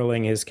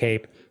twirling his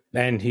cape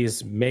and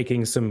he's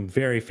making some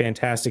very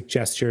fantastic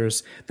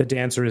gestures. The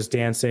dancer is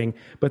dancing,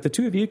 but the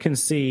two of you can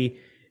see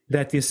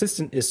that the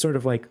assistant is sort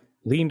of like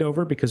leaned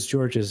over because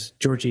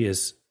Georgie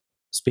is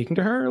speaking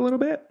to her a little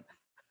bit.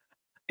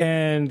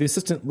 And the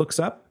assistant looks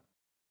up,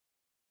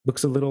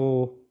 looks a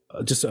little,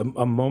 just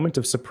a moment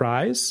of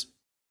surprise.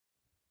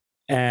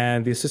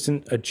 And the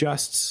assistant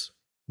adjusts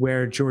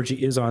where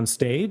Georgie is on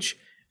stage,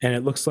 and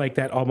it looks like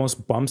that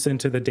almost bumps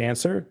into the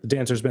dancer. The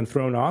dancer's been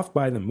thrown off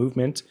by the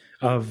movement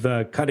of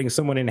the cutting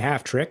someone in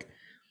half trick.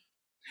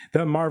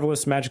 The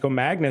marvelous magical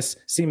Magnus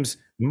seems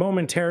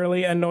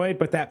momentarily annoyed,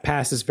 but that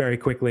passes very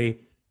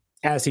quickly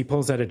as he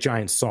pulls out a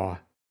giant saw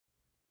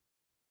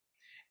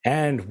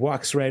and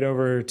walks right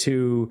over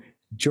to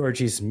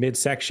Georgie's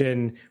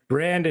midsection,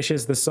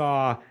 brandishes the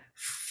saw,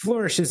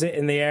 flourishes it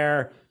in the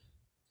air,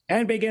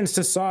 and begins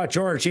to saw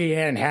Georgie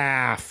in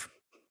half.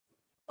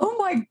 Oh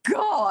my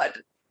God.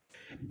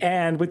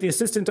 And with the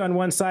assistant on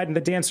one side and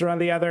the dancer on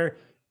the other,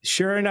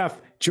 sure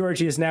enough,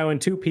 Georgie is now in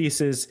two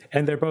pieces,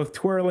 and they're both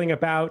twirling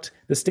about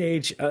the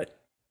stage.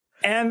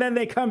 And then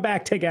they come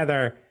back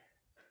together.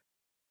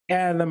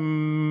 And the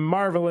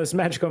marvelous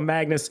magical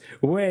Magnus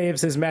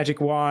waves his magic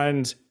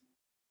wand,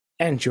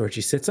 and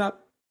Georgie sits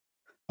up,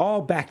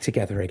 all back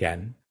together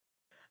again.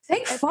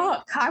 Thank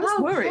fuck. I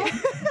was worried.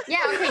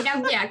 Okay,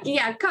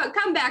 now,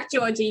 come back,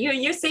 Georgie.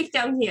 You're safe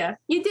down here.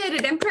 You did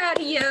it. I'm proud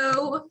of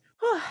you.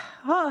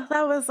 Oh,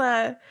 that was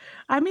the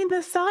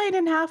sawing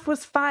in half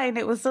was fine.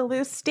 It was the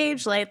loose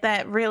stage light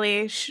that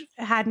really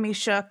had me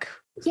shook.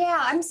 Yeah,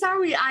 I'm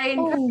sorry I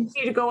encouraged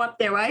you to go up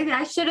there.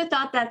 I should have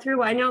thought that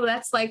through. I know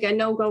that's like a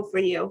no-go for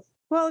you.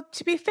 Well,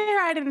 to be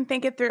fair, I didn't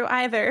think it through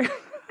either.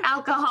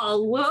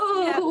 Alcohol,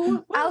 whoa. Yeah.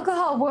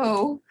 Alcohol,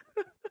 whoa.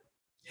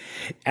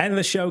 And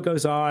the show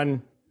goes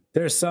on.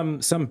 There's some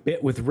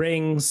bit with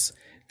rings.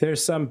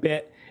 There's some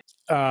bit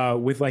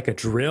with like a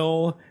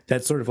drill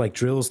that sort of like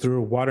drills through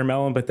a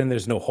watermelon, but then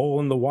there's no hole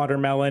in the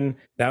watermelon.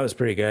 That was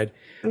pretty good.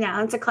 Yeah,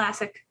 that's a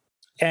classic.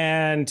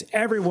 And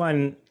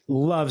everyone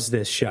loves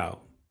this show.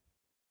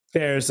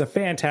 There's a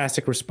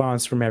fantastic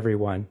response from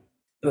everyone.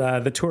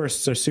 The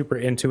tourists are super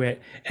into it.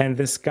 And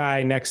this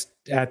guy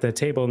at the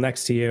table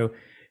next to you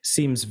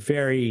seems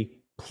very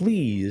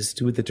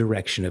pleased with the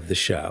direction of the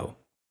show.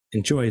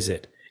 Enjoys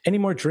it. Any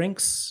more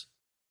drinks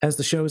as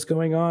the show is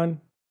going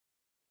on?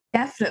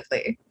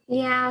 Definitely.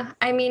 Yeah,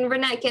 I mean,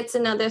 Renette gets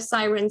another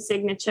Siren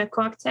signature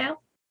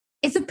cocktail.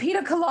 It's a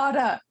pina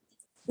colada.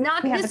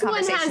 Not We had this the one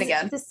conversation has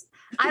again. this.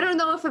 I don't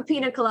know if a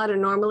pina colada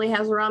normally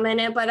has rum in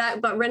it, but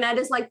Renette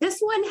is like, this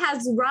one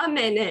has rum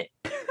in it.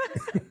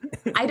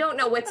 I don't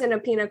know what's in a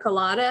pina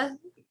colada.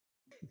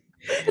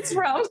 It's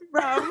rum.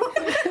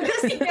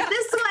 This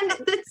one,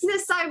 that's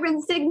the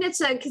Siren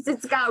signature because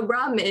it's got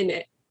rum in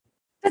it.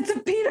 That's a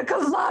pina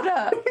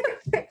colada.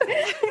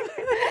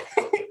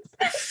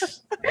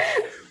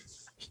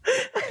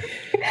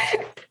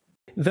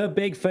 The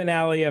big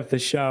finale of the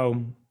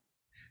show,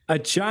 a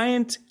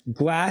giant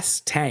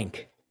glass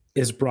tank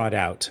is brought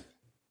out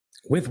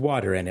with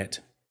water in it.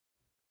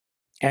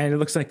 And it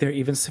looks like there are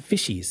even some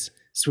fishies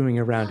swimming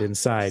around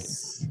inside.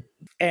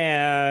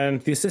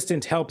 And the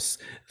assistant helps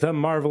the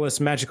marvelous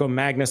magical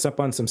Magnus up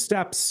on some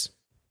steps.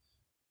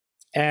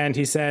 And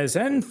he says,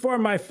 and for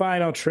my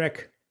final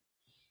trick,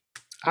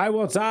 I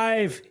will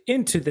dive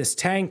into this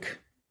tank.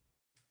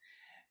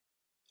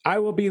 I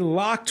will be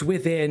locked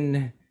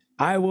within.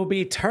 I will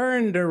be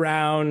turned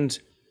around.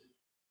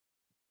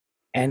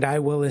 And I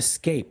will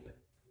escape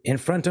in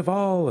front of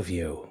all of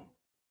you.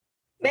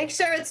 Make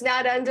sure it's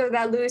not under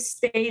that loose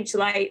stage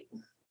light.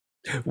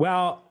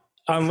 Well,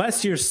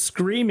 unless you're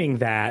screaming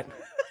that.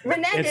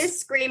 Renette is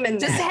screaming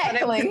Just that.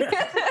 heckling.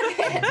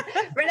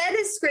 Renette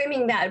is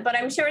screaming that, but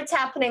I'm sure it's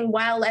happening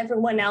while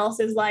everyone else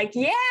is like,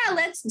 yeah,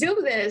 let's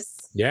do this.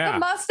 The Yeah.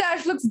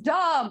 mustache looks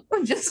dumb.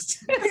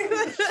 Just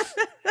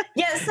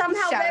Yeah,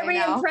 somehow Shouting very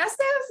now.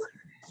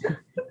 impressive.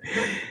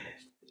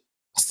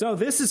 So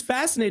this is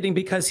fascinating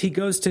because he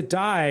goes to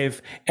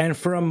dive, and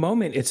for a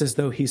moment, it's as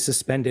though he's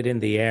suspended in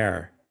the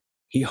air.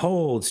 He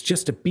holds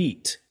just a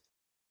beat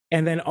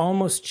and then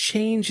almost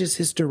changes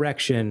his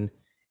direction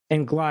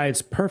and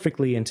glides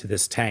perfectly into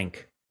this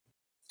tank.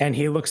 And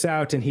he looks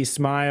out and he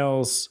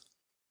smiles,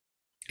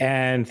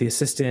 and the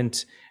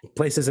assistant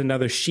places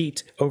another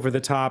sheet over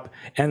the top,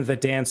 and the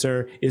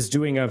dancer is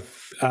doing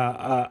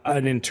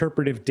an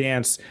interpretive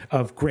dance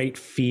of great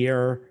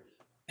fear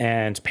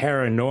and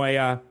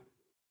paranoia.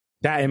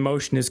 That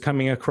emotion is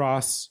coming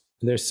across.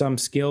 There's some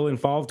skill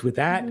involved with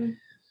that. Mm-hmm.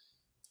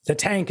 The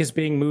tank is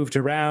being moved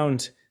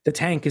around. The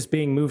tank is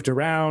being moved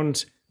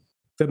around.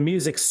 The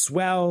music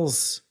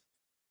swells.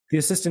 The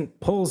assistant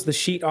pulls the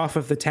sheet off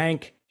of the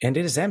tank, and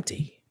it is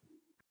empty.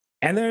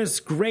 And there's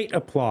great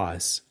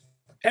applause.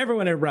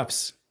 Everyone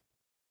erupts.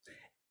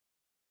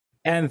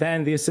 And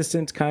then the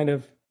assistant kind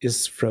of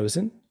is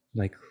frozen,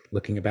 like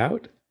looking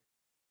about.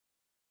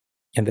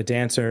 And the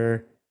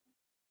dancer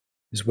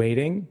is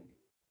waiting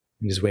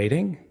and is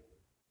waiting.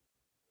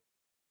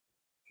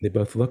 They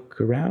both look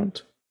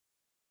around,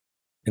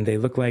 and they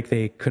look like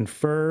they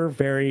confer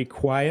very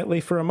quietly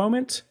for a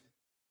moment.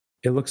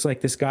 It looks like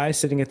this guy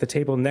sitting at the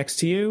table next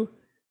to you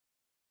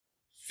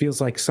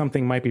feels like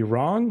something might be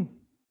wrong.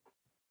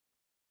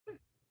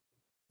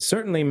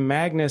 Certainly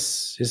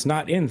Magnus is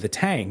not in the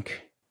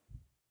tank.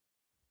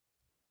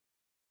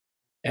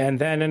 And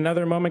then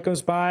another moment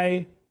goes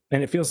by,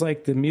 and it feels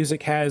like the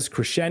music has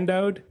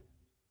crescendoed.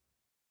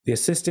 The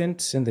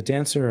assistant and the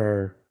dancer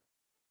are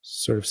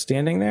sort of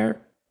standing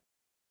there.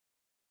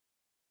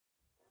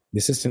 The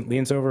assistant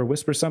leans over,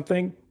 whispers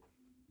something,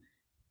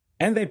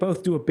 and they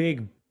both do a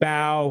big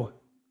bow,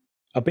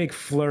 a big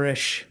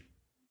flourish,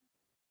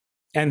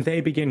 and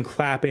they begin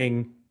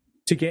clapping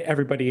to get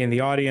everybody in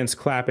the audience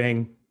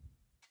clapping.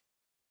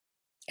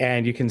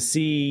 And you can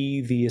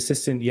see the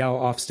assistant yell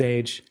off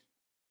stage,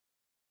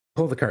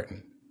 pull the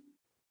curtain.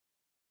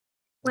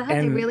 Well,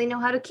 they really know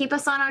how to keep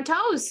us on our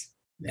toes.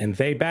 And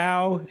they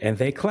bow and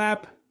they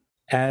clap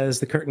as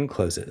the curtain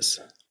closes.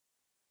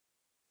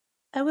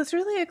 I was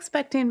really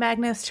expecting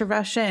Magnus to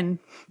rush in.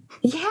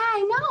 Yeah,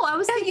 I know. I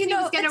was thinking he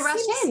was going to rush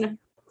in.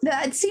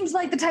 It seems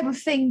like the type of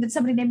thing that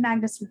somebody named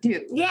Magnus would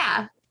do.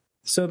 Yeah.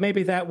 So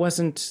maybe that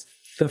wasn't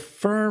the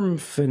firm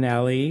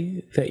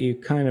finale that you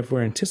kind of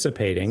were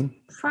anticipating.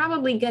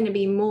 Probably going to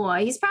be more.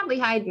 He's probably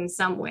hiding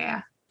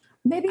somewhere.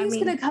 Maybe he's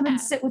going to come and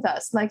sit with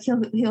us. Like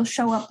he'll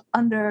show up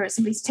under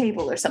somebody's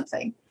table or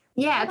something.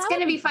 Yeah, it's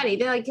going to be funny.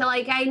 They're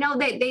like I know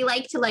that they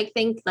like to like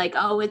think like,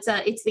 oh, it's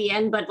the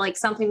end, but like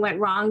something went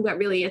wrong, but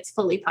really it's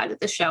fully part of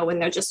the show,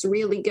 and they're just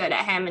really good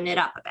at hamming it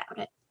up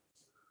about it.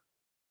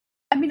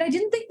 I mean, I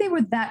didn't think they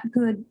were that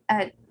good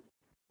at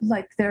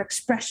like their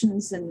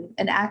expressions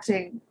and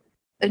acting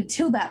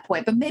until that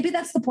point, but maybe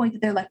that's the point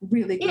that they're like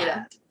really good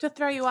at. To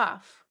throw you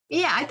off.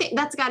 Yeah, I think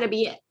that's got to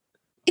be it.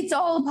 It's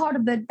all a part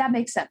of that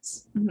makes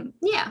sense. Mm-hmm.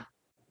 Yeah.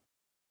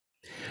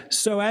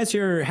 So as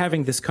you're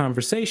having this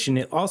conversation,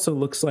 it also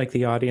looks like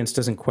the audience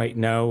doesn't quite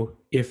know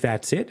if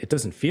that's it. It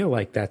doesn't feel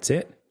like that's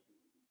it.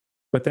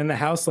 But then the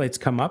house lights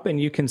come up and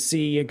you can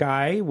see a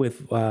guy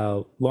with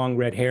long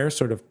red hair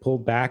sort of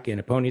pulled back in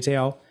a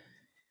ponytail.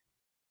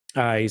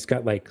 He's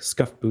got like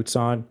scuffed boots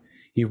on.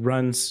 He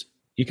runs.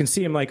 You can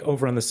see him like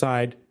over on the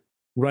side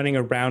running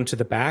around to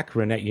the back.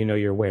 Renette, you know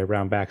your way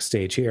around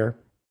backstage here.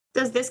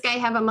 Does this guy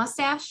have a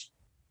mustache?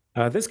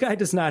 This guy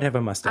does not have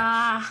a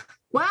mustache.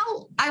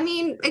 Well, I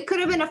mean, it could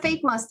have been a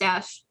fake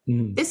mustache.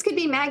 Mm. This could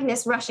be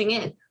Magnus rushing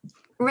in.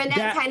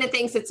 Renette kind of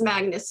thinks it's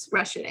Magnus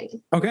rushing in.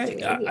 Okay,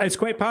 it's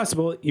quite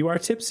possible. You are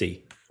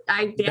tipsy.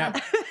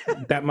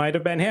 That might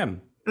have been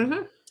him.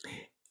 Mm-hmm.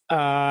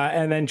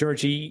 And then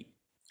Georgie,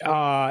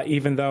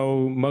 even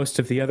though most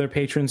of the other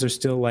patrons are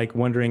still like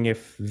wondering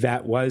if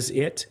that was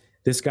it,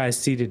 this guy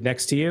seated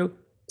next to you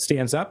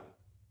stands up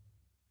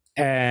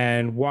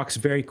and walks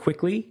very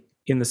quickly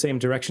in the same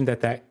direction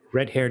that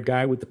red-haired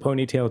guy with the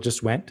ponytail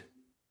just went.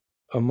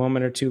 A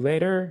moment or two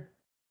later,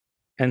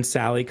 and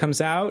Sally comes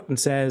out and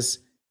says,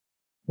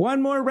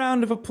 "One more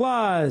round of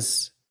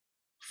applause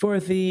for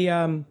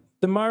the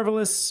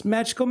marvelous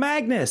magical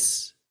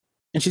Magnus."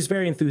 And she's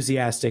very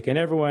enthusiastic, and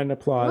everyone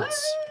applauds.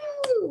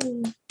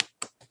 Woo!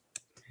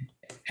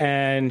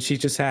 And she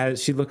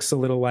looks a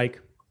little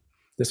like,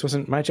 this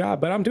wasn't my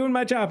job, but I'm doing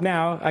my job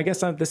now. I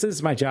guess this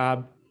is my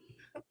job.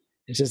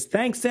 And she says,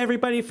 "Thanks to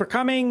everybody for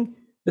coming.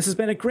 This has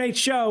been a great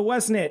show,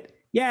 wasn't it?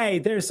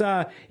 Yay,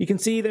 you can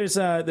see there's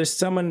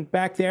someone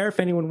back there if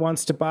anyone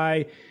wants to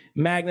buy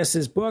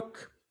Magnus's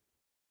book.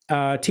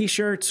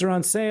 T-shirts are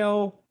on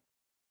sale.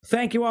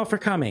 Thank you all for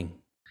coming.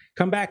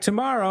 Come back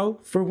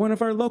tomorrow for one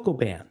of our local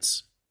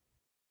bands.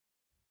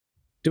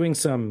 Doing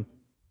some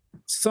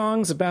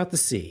songs about the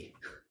sea."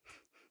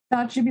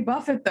 Not Jimmy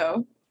Buffett,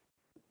 though.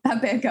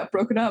 That band got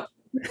broken up.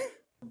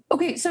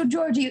 Okay, so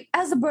Georgie,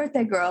 as a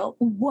birthday girl,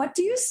 what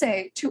do you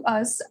say to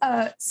us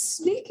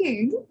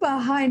sneaking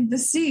behind the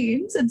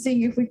scenes and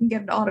seeing if we can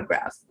get an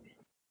autograph?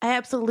 I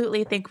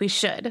absolutely think we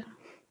should.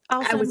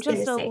 Also, I'm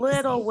just a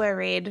little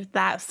worried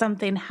that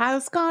something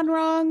has gone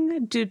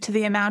wrong due to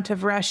the amount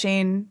of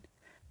rushing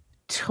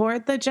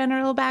toward the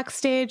general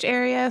backstage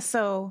area.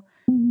 So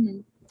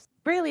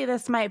really,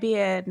 this might be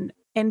an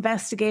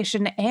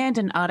investigation and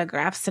an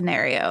autograph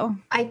scenario.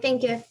 I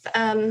think if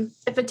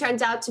it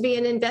turns out to be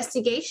an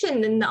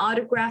investigation, then the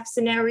autograph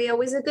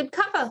scenario is a good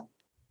cover.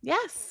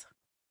 Yes.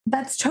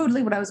 That's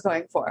totally what I was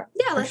going for.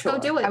 Yeah, let's go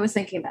do it. I was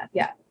thinking that.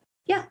 Yeah.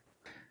 Yeah.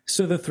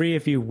 So the three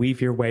of you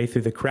weave your way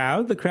through the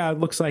crowd. The crowd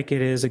looks like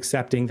it is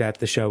accepting that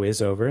the show is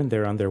over and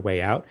they're on their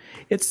way out.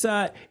 It's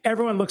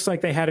everyone looks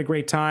like they had a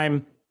great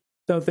time,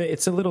 though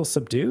it's a little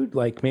subdued,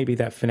 like maybe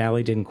that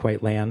finale didn't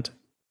quite land.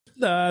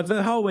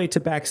 The hallway to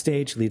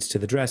backstage leads to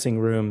the dressing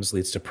rooms,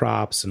 leads to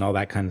props and all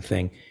that kind of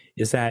thing.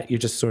 Is that you're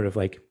just sort of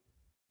like,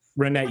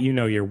 Renette, you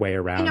know your way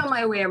around. I know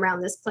my way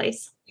around this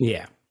place.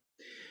 Yeah.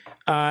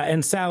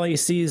 And Sally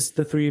sees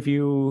the three of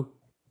you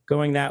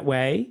going that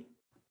way,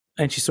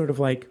 and she sort of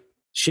like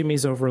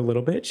shimmies over a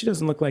little bit. She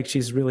doesn't look like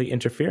she's really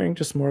interfering,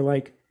 just more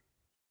like,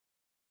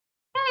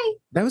 hey,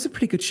 that was a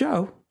pretty good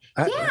show.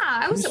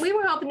 We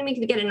were hoping we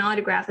could get an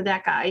autograph of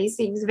that guy. He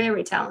seems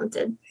very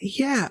talented.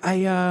 Yeah,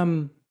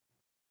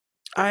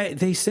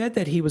 they said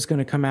that he was going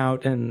to come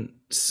out and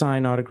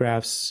sign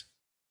autographs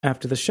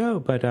after the show,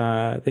 but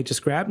they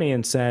just grabbed me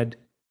and said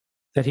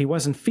that he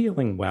wasn't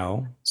feeling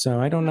well. So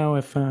I don't know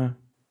if... Well,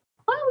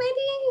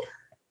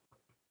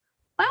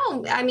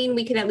 I mean,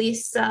 we could at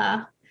least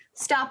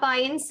stop by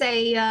and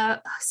say,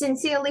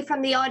 sincerely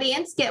from the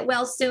audience, get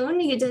well soon.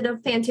 You did a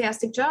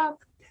fantastic job.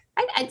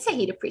 I'd say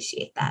he'd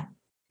appreciate that.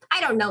 I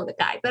don't know the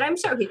guy, but I'm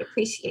sure he'd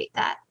appreciate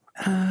that.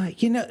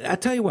 I'll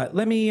tell you what,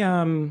 let me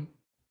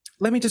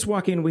just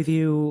walk in with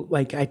you.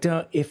 Like, I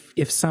don't, if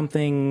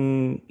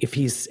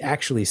he's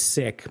actually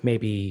sick,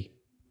 maybe.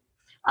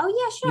 Oh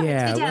yeah, sure.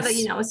 Yeah, it's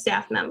good to have a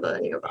staff member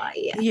nearby.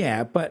 Yeah.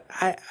 Yeah, but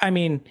I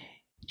mean,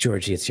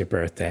 Georgie, it's your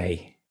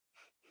birthday,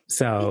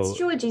 so it's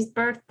Georgie's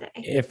birthday.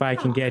 If I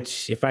can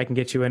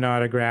get you an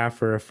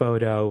autograph or a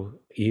photo,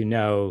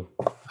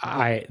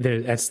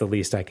 that's the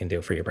least I can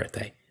do for your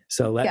birthday.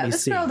 So let me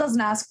see. This girl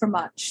doesn't ask for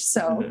much,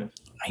 so mm-hmm.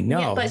 I know.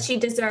 Yeah, but she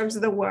deserves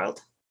the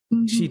world.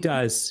 Mm-hmm. She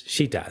does.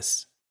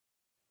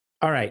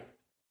 All right.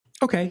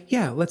 Okay,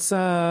 yeah, let's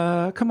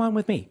come on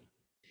with me.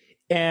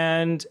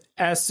 And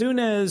as soon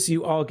as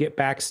you all get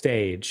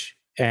backstage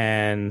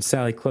and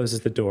Sally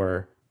closes the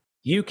door,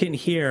 you can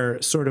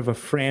hear sort of a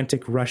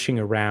frantic rushing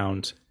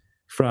around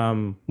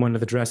from one of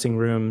the dressing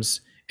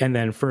rooms, and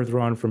then further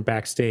on from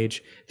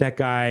backstage, that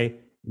guy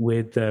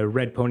with the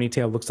red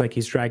ponytail looks like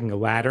he's dragging a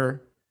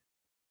ladder,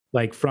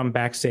 like from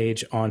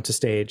backstage onto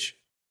stage.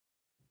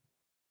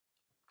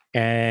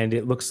 And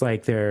it looks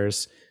like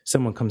there's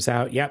someone comes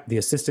out. Yep, the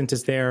assistant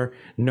is there,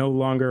 no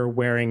longer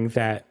wearing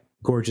that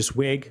gorgeous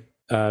wig,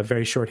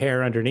 very short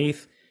hair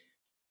underneath.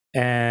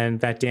 And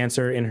that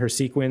dancer in her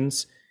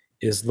sequins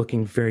is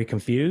looking very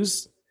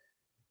confused.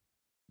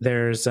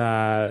 There's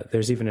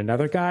even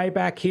another guy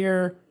back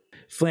here,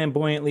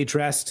 flamboyantly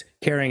dressed,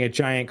 carrying a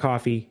giant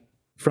coffee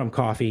from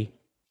Coffee.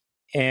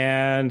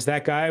 And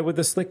that guy with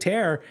the slicked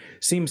hair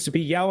seems to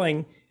be yelling.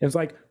 And it's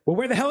like, well,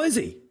 where the hell is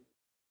he?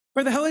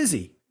 Where the hell is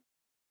he?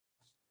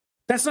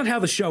 That's not how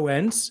the show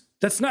ends.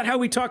 That's not how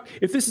we talk.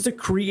 If this is a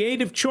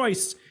creative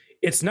choice,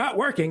 it's not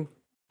working.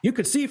 You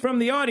could see from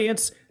the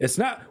audience, it's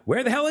not,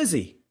 where the hell is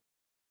he?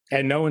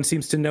 And no one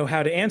seems to know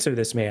how to answer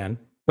this man,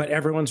 but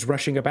everyone's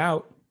rushing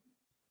about.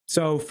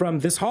 So from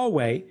this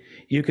hallway,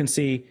 you can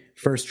see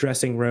first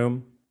dressing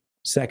room,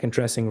 second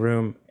dressing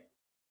room,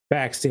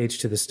 backstage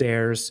to the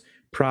stairs.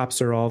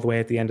 Props are all the way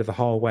at the end of the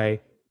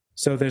hallway.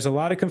 So there's a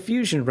lot of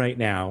confusion right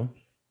now.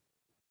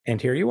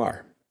 And here you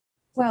are.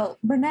 Well,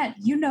 Burnett,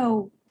 you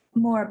know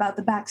more about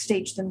the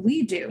backstage than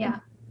we do. Yeah.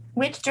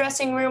 Which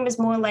dressing room is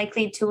more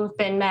likely to have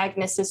been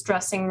Magnus's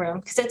dressing room?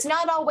 Because it's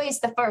not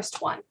always the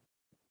first one.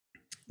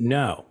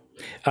 No.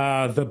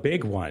 The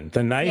big one,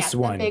 the nice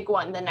one. The big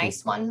one, the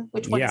nice one.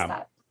 Which one is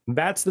that?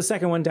 That's the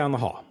second one down the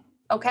hall.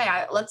 Okay,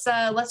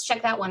 let's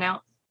check that one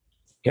out.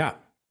 Yeah.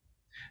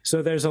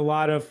 So there's a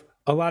lot of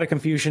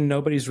confusion.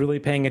 Nobody's really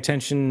paying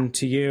attention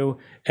to you.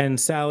 And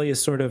Sally is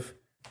sort of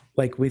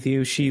like with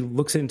you. She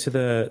looks into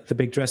the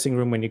big dressing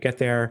room when you get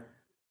there,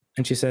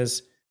 and she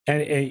says,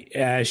 and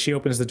as she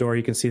opens the door,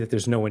 you can see that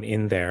there's no one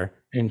in there.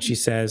 And she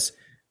says,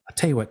 I'll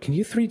tell you what, can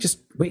you three just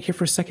wait here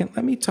for a second?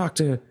 Let me talk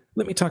to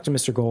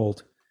Mr.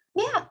 Gold.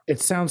 Yeah. It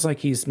sounds like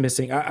he's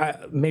missing.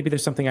 Maybe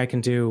there's something I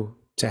can do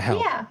to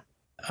help. Yeah.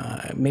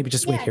 Maybe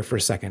just wait here for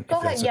a second. Go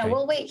ahead. Yeah,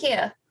 we'll wait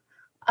here.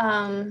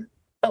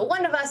 But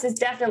one of us is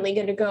definitely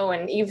going to go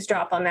and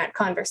eavesdrop on that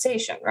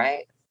conversation,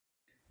 right?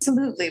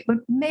 Absolutely, but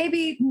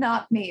maybe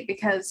not me,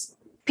 because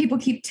people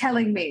keep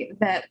telling me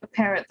that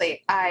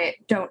apparently I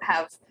don't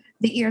have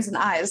the ears and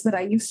eyes that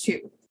I used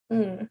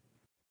to.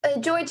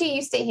 Georgie,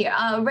 you stay here.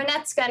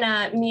 Renette's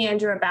gonna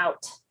meander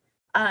about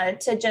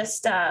to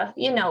just,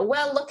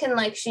 looking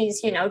like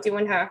she's,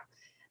 doing her,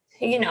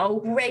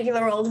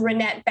 regular old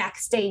Renette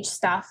backstage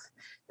stuff.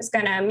 Is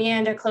gonna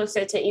meander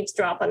closer to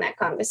eavesdrop on that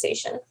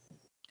conversation.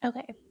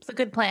 Okay, it's a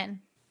good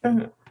plan.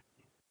 Mm-hmm.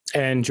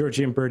 And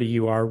Georgie and Birdie,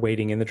 you are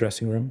waiting in the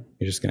dressing room.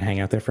 You're just going to hang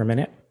out there for a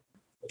minute?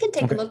 You can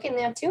take a look in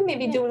there too.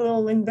 Maybe do a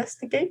little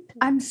investigate.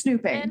 I'm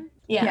snooping.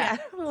 Yeah.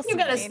 You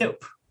gotta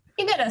snoop.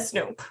 You gotta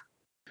snoop.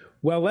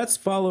 Well, let's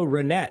follow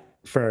Renette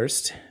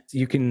first.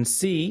 You can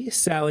see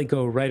Sally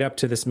go right up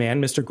to this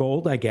man, Mr.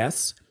 Gold, I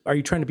guess. Are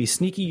you trying to be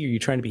sneaky? Are you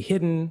trying to be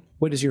hidden?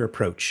 What is your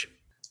approach?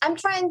 I'm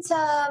trying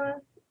to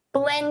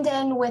blend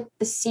in with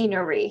the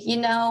scenery.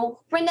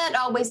 Renette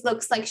always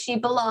looks like she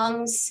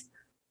belongs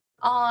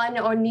on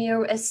or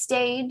near a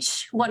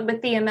stage, what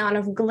with the amount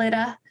of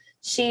glitter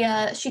she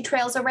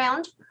trails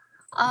around.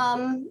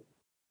 I'm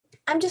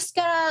just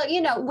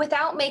gonna,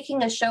 without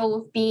making a show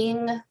of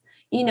being,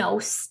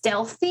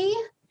 stealthy,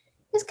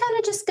 is kind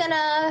of just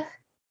gonna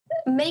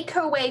make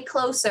her way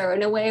closer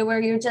in a way where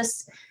you're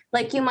just,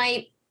 like, you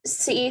might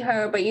see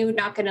her, but you're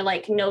not gonna,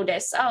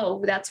 notice,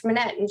 oh, that's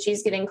Renette, and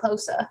she's getting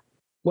closer.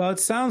 Well,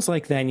 it sounds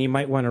like then you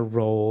might want to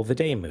roll the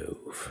day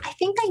move. I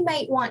think I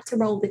might want to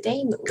roll the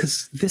day move.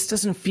 Because this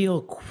doesn't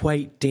feel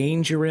quite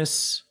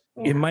dangerous.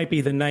 Yeah. It might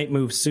be the night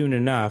move soon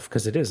enough,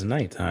 because it is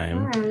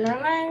nighttime.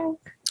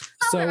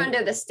 We're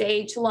under the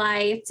stage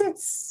lights.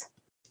 It's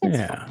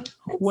yeah.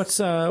 What's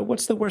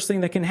the worst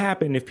thing that can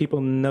happen if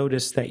people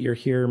notice that you're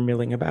here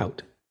milling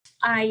about?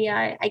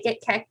 I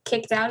get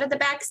kicked out of the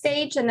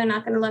backstage, and they're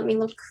not going to let me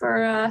look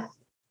for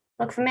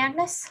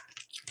Magnus.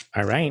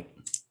 All right.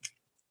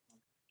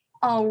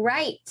 All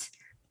right.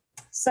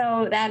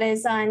 So that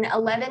is an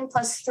 11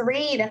 plus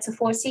 3. That's a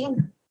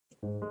 14.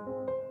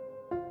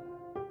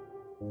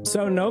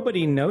 So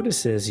nobody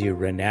notices you,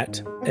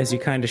 Renette, as you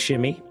kind of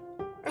shimmy.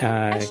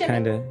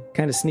 Kind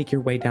of sneak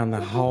your way down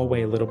the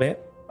hallway a little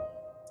bit.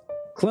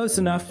 Close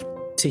enough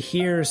to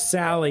hear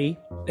Sally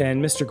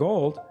and Mr.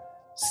 Gold.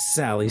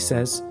 Sally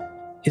says,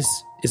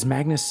 Is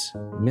Magnus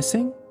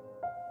missing?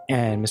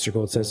 And Mr.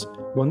 Gold says,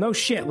 well, no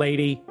shit,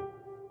 lady.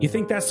 You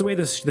think that's the way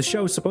the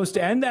show's supposed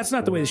to end? That's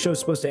not the way the show's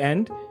supposed to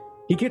end.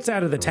 He gets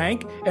out of the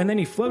tank, and then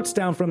he floats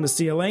down from the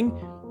ceiling,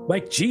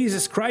 like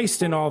Jesus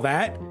Christ and all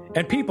that,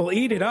 and people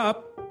eat it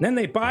up, and then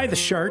they buy the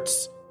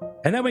shirts,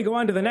 and then we go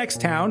on to the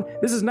next town.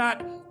 This is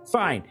not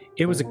fine.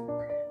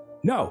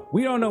 No,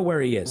 we don't know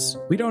where he is.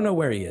 We don't know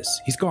where he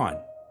is. He's gone.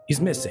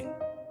 He's missing.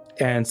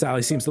 And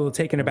Sally seems a little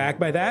taken aback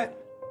by that.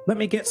 let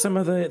me get some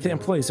of the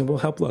employees and we'll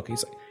help look.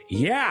 He's like,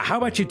 yeah, how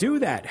about you do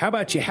that? How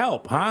about you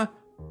help, huh?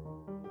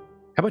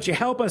 How about you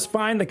help us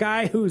find the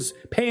guy who's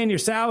paying your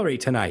salary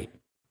tonight?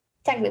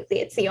 Technically,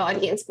 it's the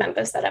audience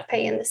members that are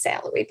paying the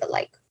salary, but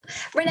like,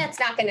 Renette's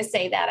not going to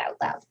say that out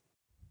loud.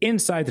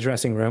 Inside the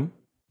dressing room,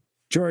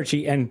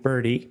 Georgie and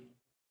Birdie,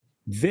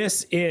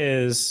 this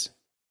is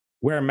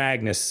where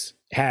Magnus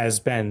has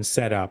been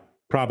set up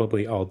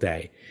probably all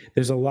day.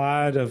 There's a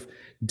lot of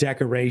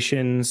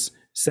decorations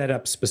set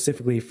up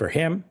specifically for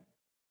him.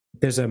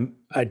 There's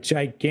a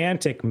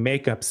gigantic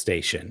makeup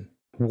station,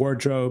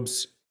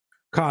 wardrobes,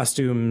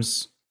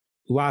 costumes,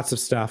 lots of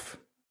stuff.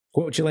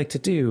 What would you like to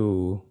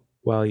do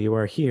while you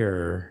are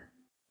here?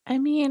 I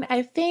mean,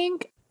 I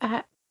think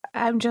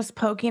I'm just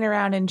poking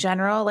around in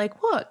general. Like,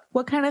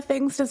 what kind of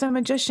things does a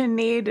magician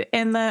need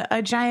in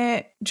a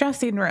giant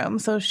dressing room?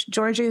 So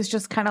Georgie is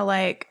just kind of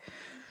like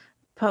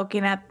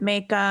poking at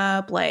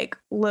makeup, like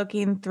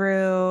looking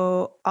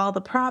through all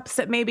the props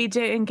that maybe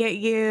didn't get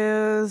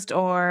used,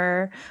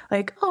 or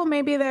like, oh,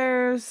 maybe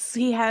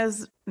he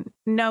has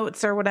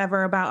notes or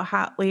whatever about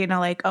how,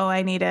 like, oh,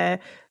 I need to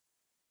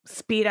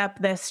speed up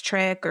this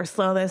trick or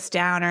slow this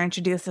down or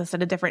introduce this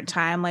at a different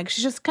time. Like,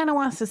 she just kind of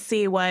wants to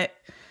see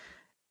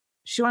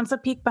she wants a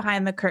peek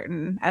behind the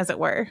curtain, as it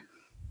were.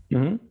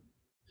 Mm-hmm.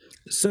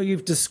 So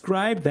you've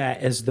described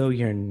that as though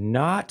you're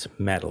not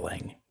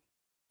meddling.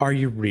 Are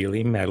you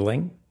really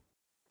meddling?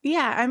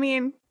 Yeah, I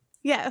mean,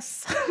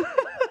 yes.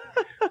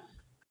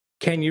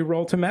 Can you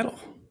roll to meddle?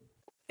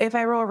 If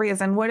I roll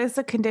reason, what does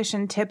the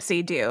condition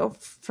tipsy do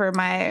for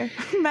my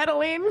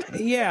meddling?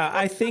 Yeah,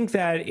 I think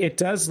that it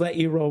does let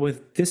you roll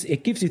with this.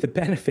 It gives you the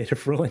benefit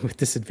of rolling with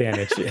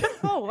disadvantage.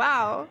 Oh,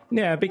 wow.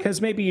 Yeah,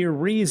 because maybe your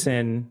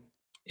reason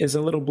is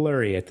a little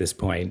blurry at this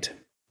point.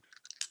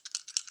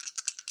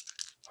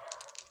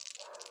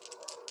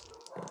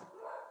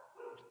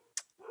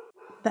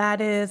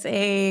 That is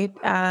a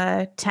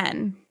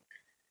 10.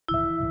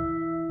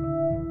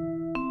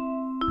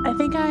 I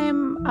think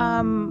I'm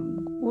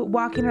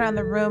walking around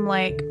the room,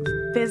 like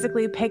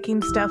physically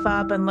picking stuff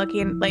up and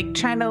looking, like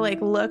trying to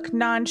like look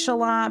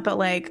nonchalant, but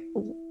like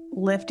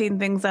lifting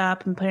things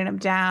up and putting them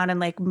down and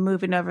like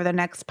moving over the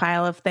next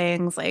pile of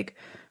things, like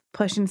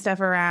pushing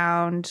stuff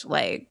around,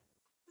 like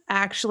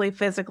actually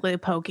physically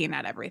poking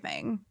at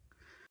everything.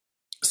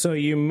 So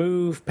you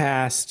move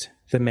past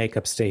the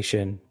makeup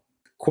station.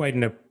 Quite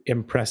an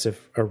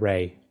impressive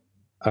array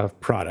of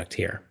product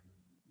here.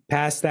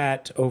 Past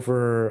that,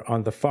 over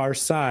on the far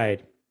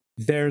side,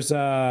 there's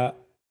a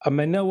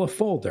manila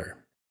folder.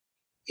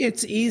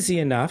 It's easy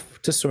enough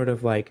to sort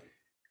of like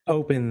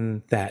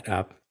open that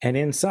up, and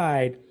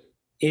inside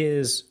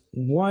is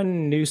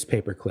one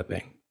newspaper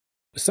clipping.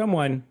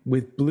 Someone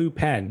with blue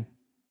pen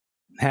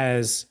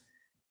has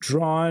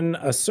drawn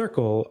a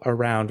circle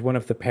around one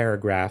of the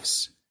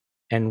paragraphs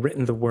and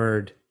written the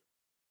word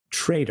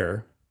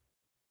traitor.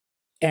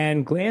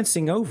 And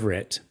glancing over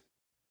it,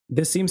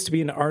 this seems to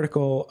be an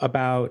article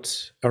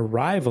about a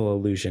rival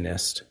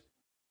illusionist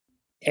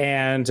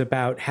and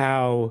about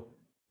how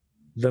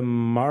the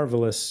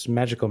marvelous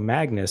Magical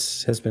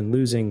Magnus has been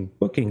losing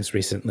bookings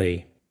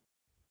recently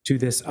to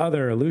this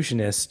other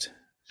illusionist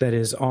that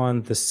is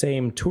on the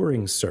same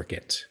touring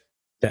circuit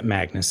that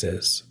Magnus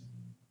is.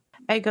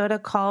 I go to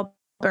call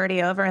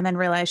Birdie over and then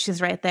realize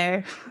she's right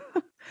there.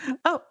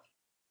 Oh,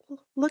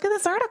 look at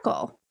this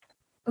article.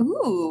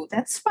 Ooh,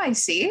 that's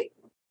spicy.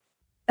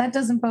 That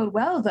doesn't bode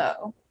well,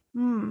 though.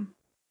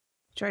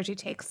 Georgie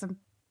takes some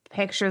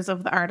pictures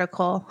of the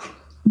article.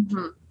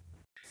 Mm-hmm.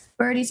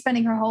 Birdie's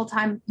spending her whole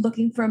time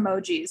looking for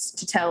emojis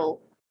to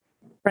tell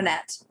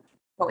Renette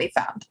what we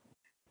found.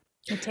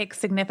 It takes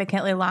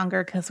significantly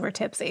longer because we're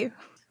tipsy.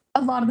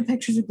 A lot of the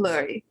pictures are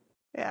blurry.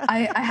 Yeah.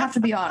 I have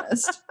to be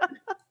honest.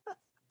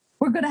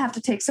 We're going to have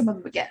to take some of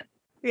them again.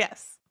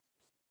 Yes.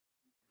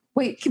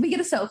 Wait, can we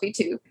get a selfie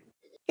too?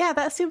 Yeah,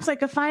 that seems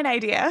like a fine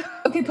idea.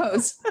 Okay,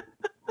 pose.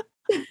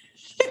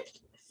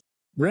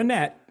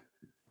 Renette,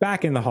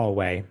 back in the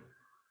hallway.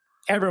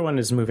 Everyone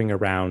is moving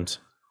around.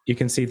 You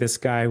can see this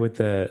guy with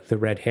the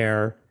red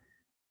hair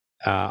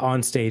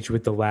on stage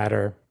with the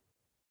ladder.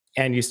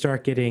 And you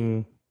start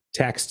getting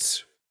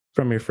texts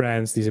from your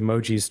friends. These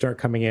emojis start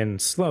coming in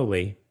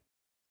slowly.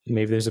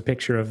 Maybe there's a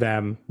picture of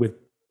them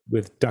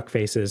with duck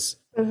faces.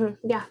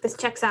 Mm-hmm. Yeah, this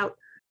checks out.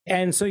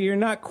 And so you're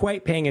not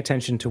quite paying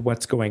attention to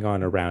what's going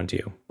on around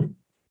you.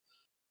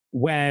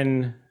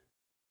 When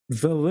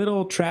the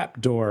little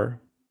trap door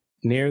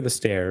near the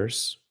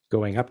stairs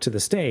going up to the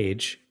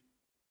stage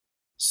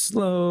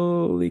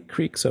slowly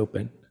creaks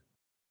open,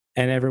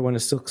 and everyone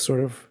is still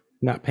sort of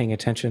not paying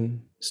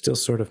attention, still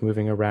sort of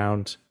moving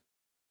around.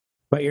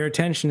 But your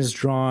attention is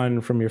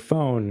drawn from your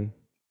phone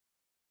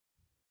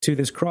to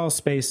this crawl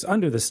space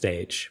under the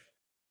stage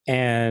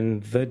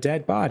and the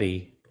dead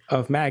body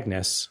of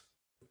Magnus,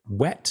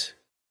 wet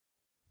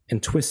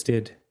and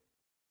twisted,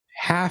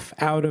 half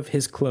out of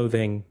his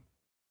clothing,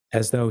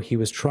 as though he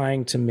was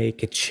trying to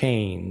make a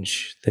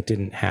change that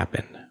didn't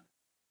happen.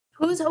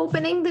 Who's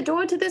opening the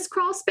door to this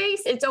crawl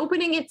space? It's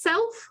opening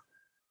itself?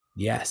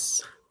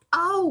 Yes.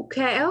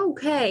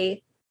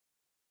 Okay.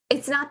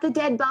 It's not the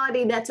dead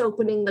body that's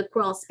opening the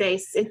crawl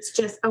space. It's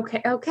just,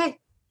 okay.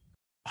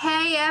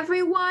 Hey,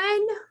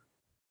 everyone.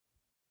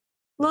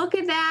 Look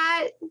at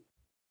that.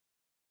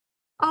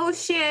 Oh,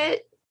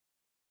 shit.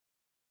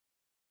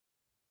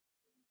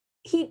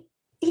 He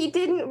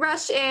didn't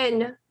rush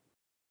in.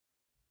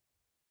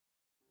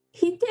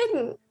 He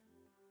didn't.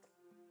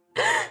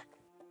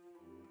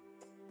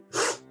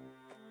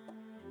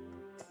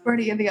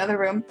 Birdie in the other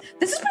room.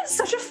 This has been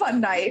such a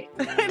fun night.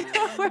 We're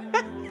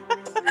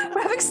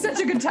having such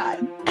a good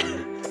time.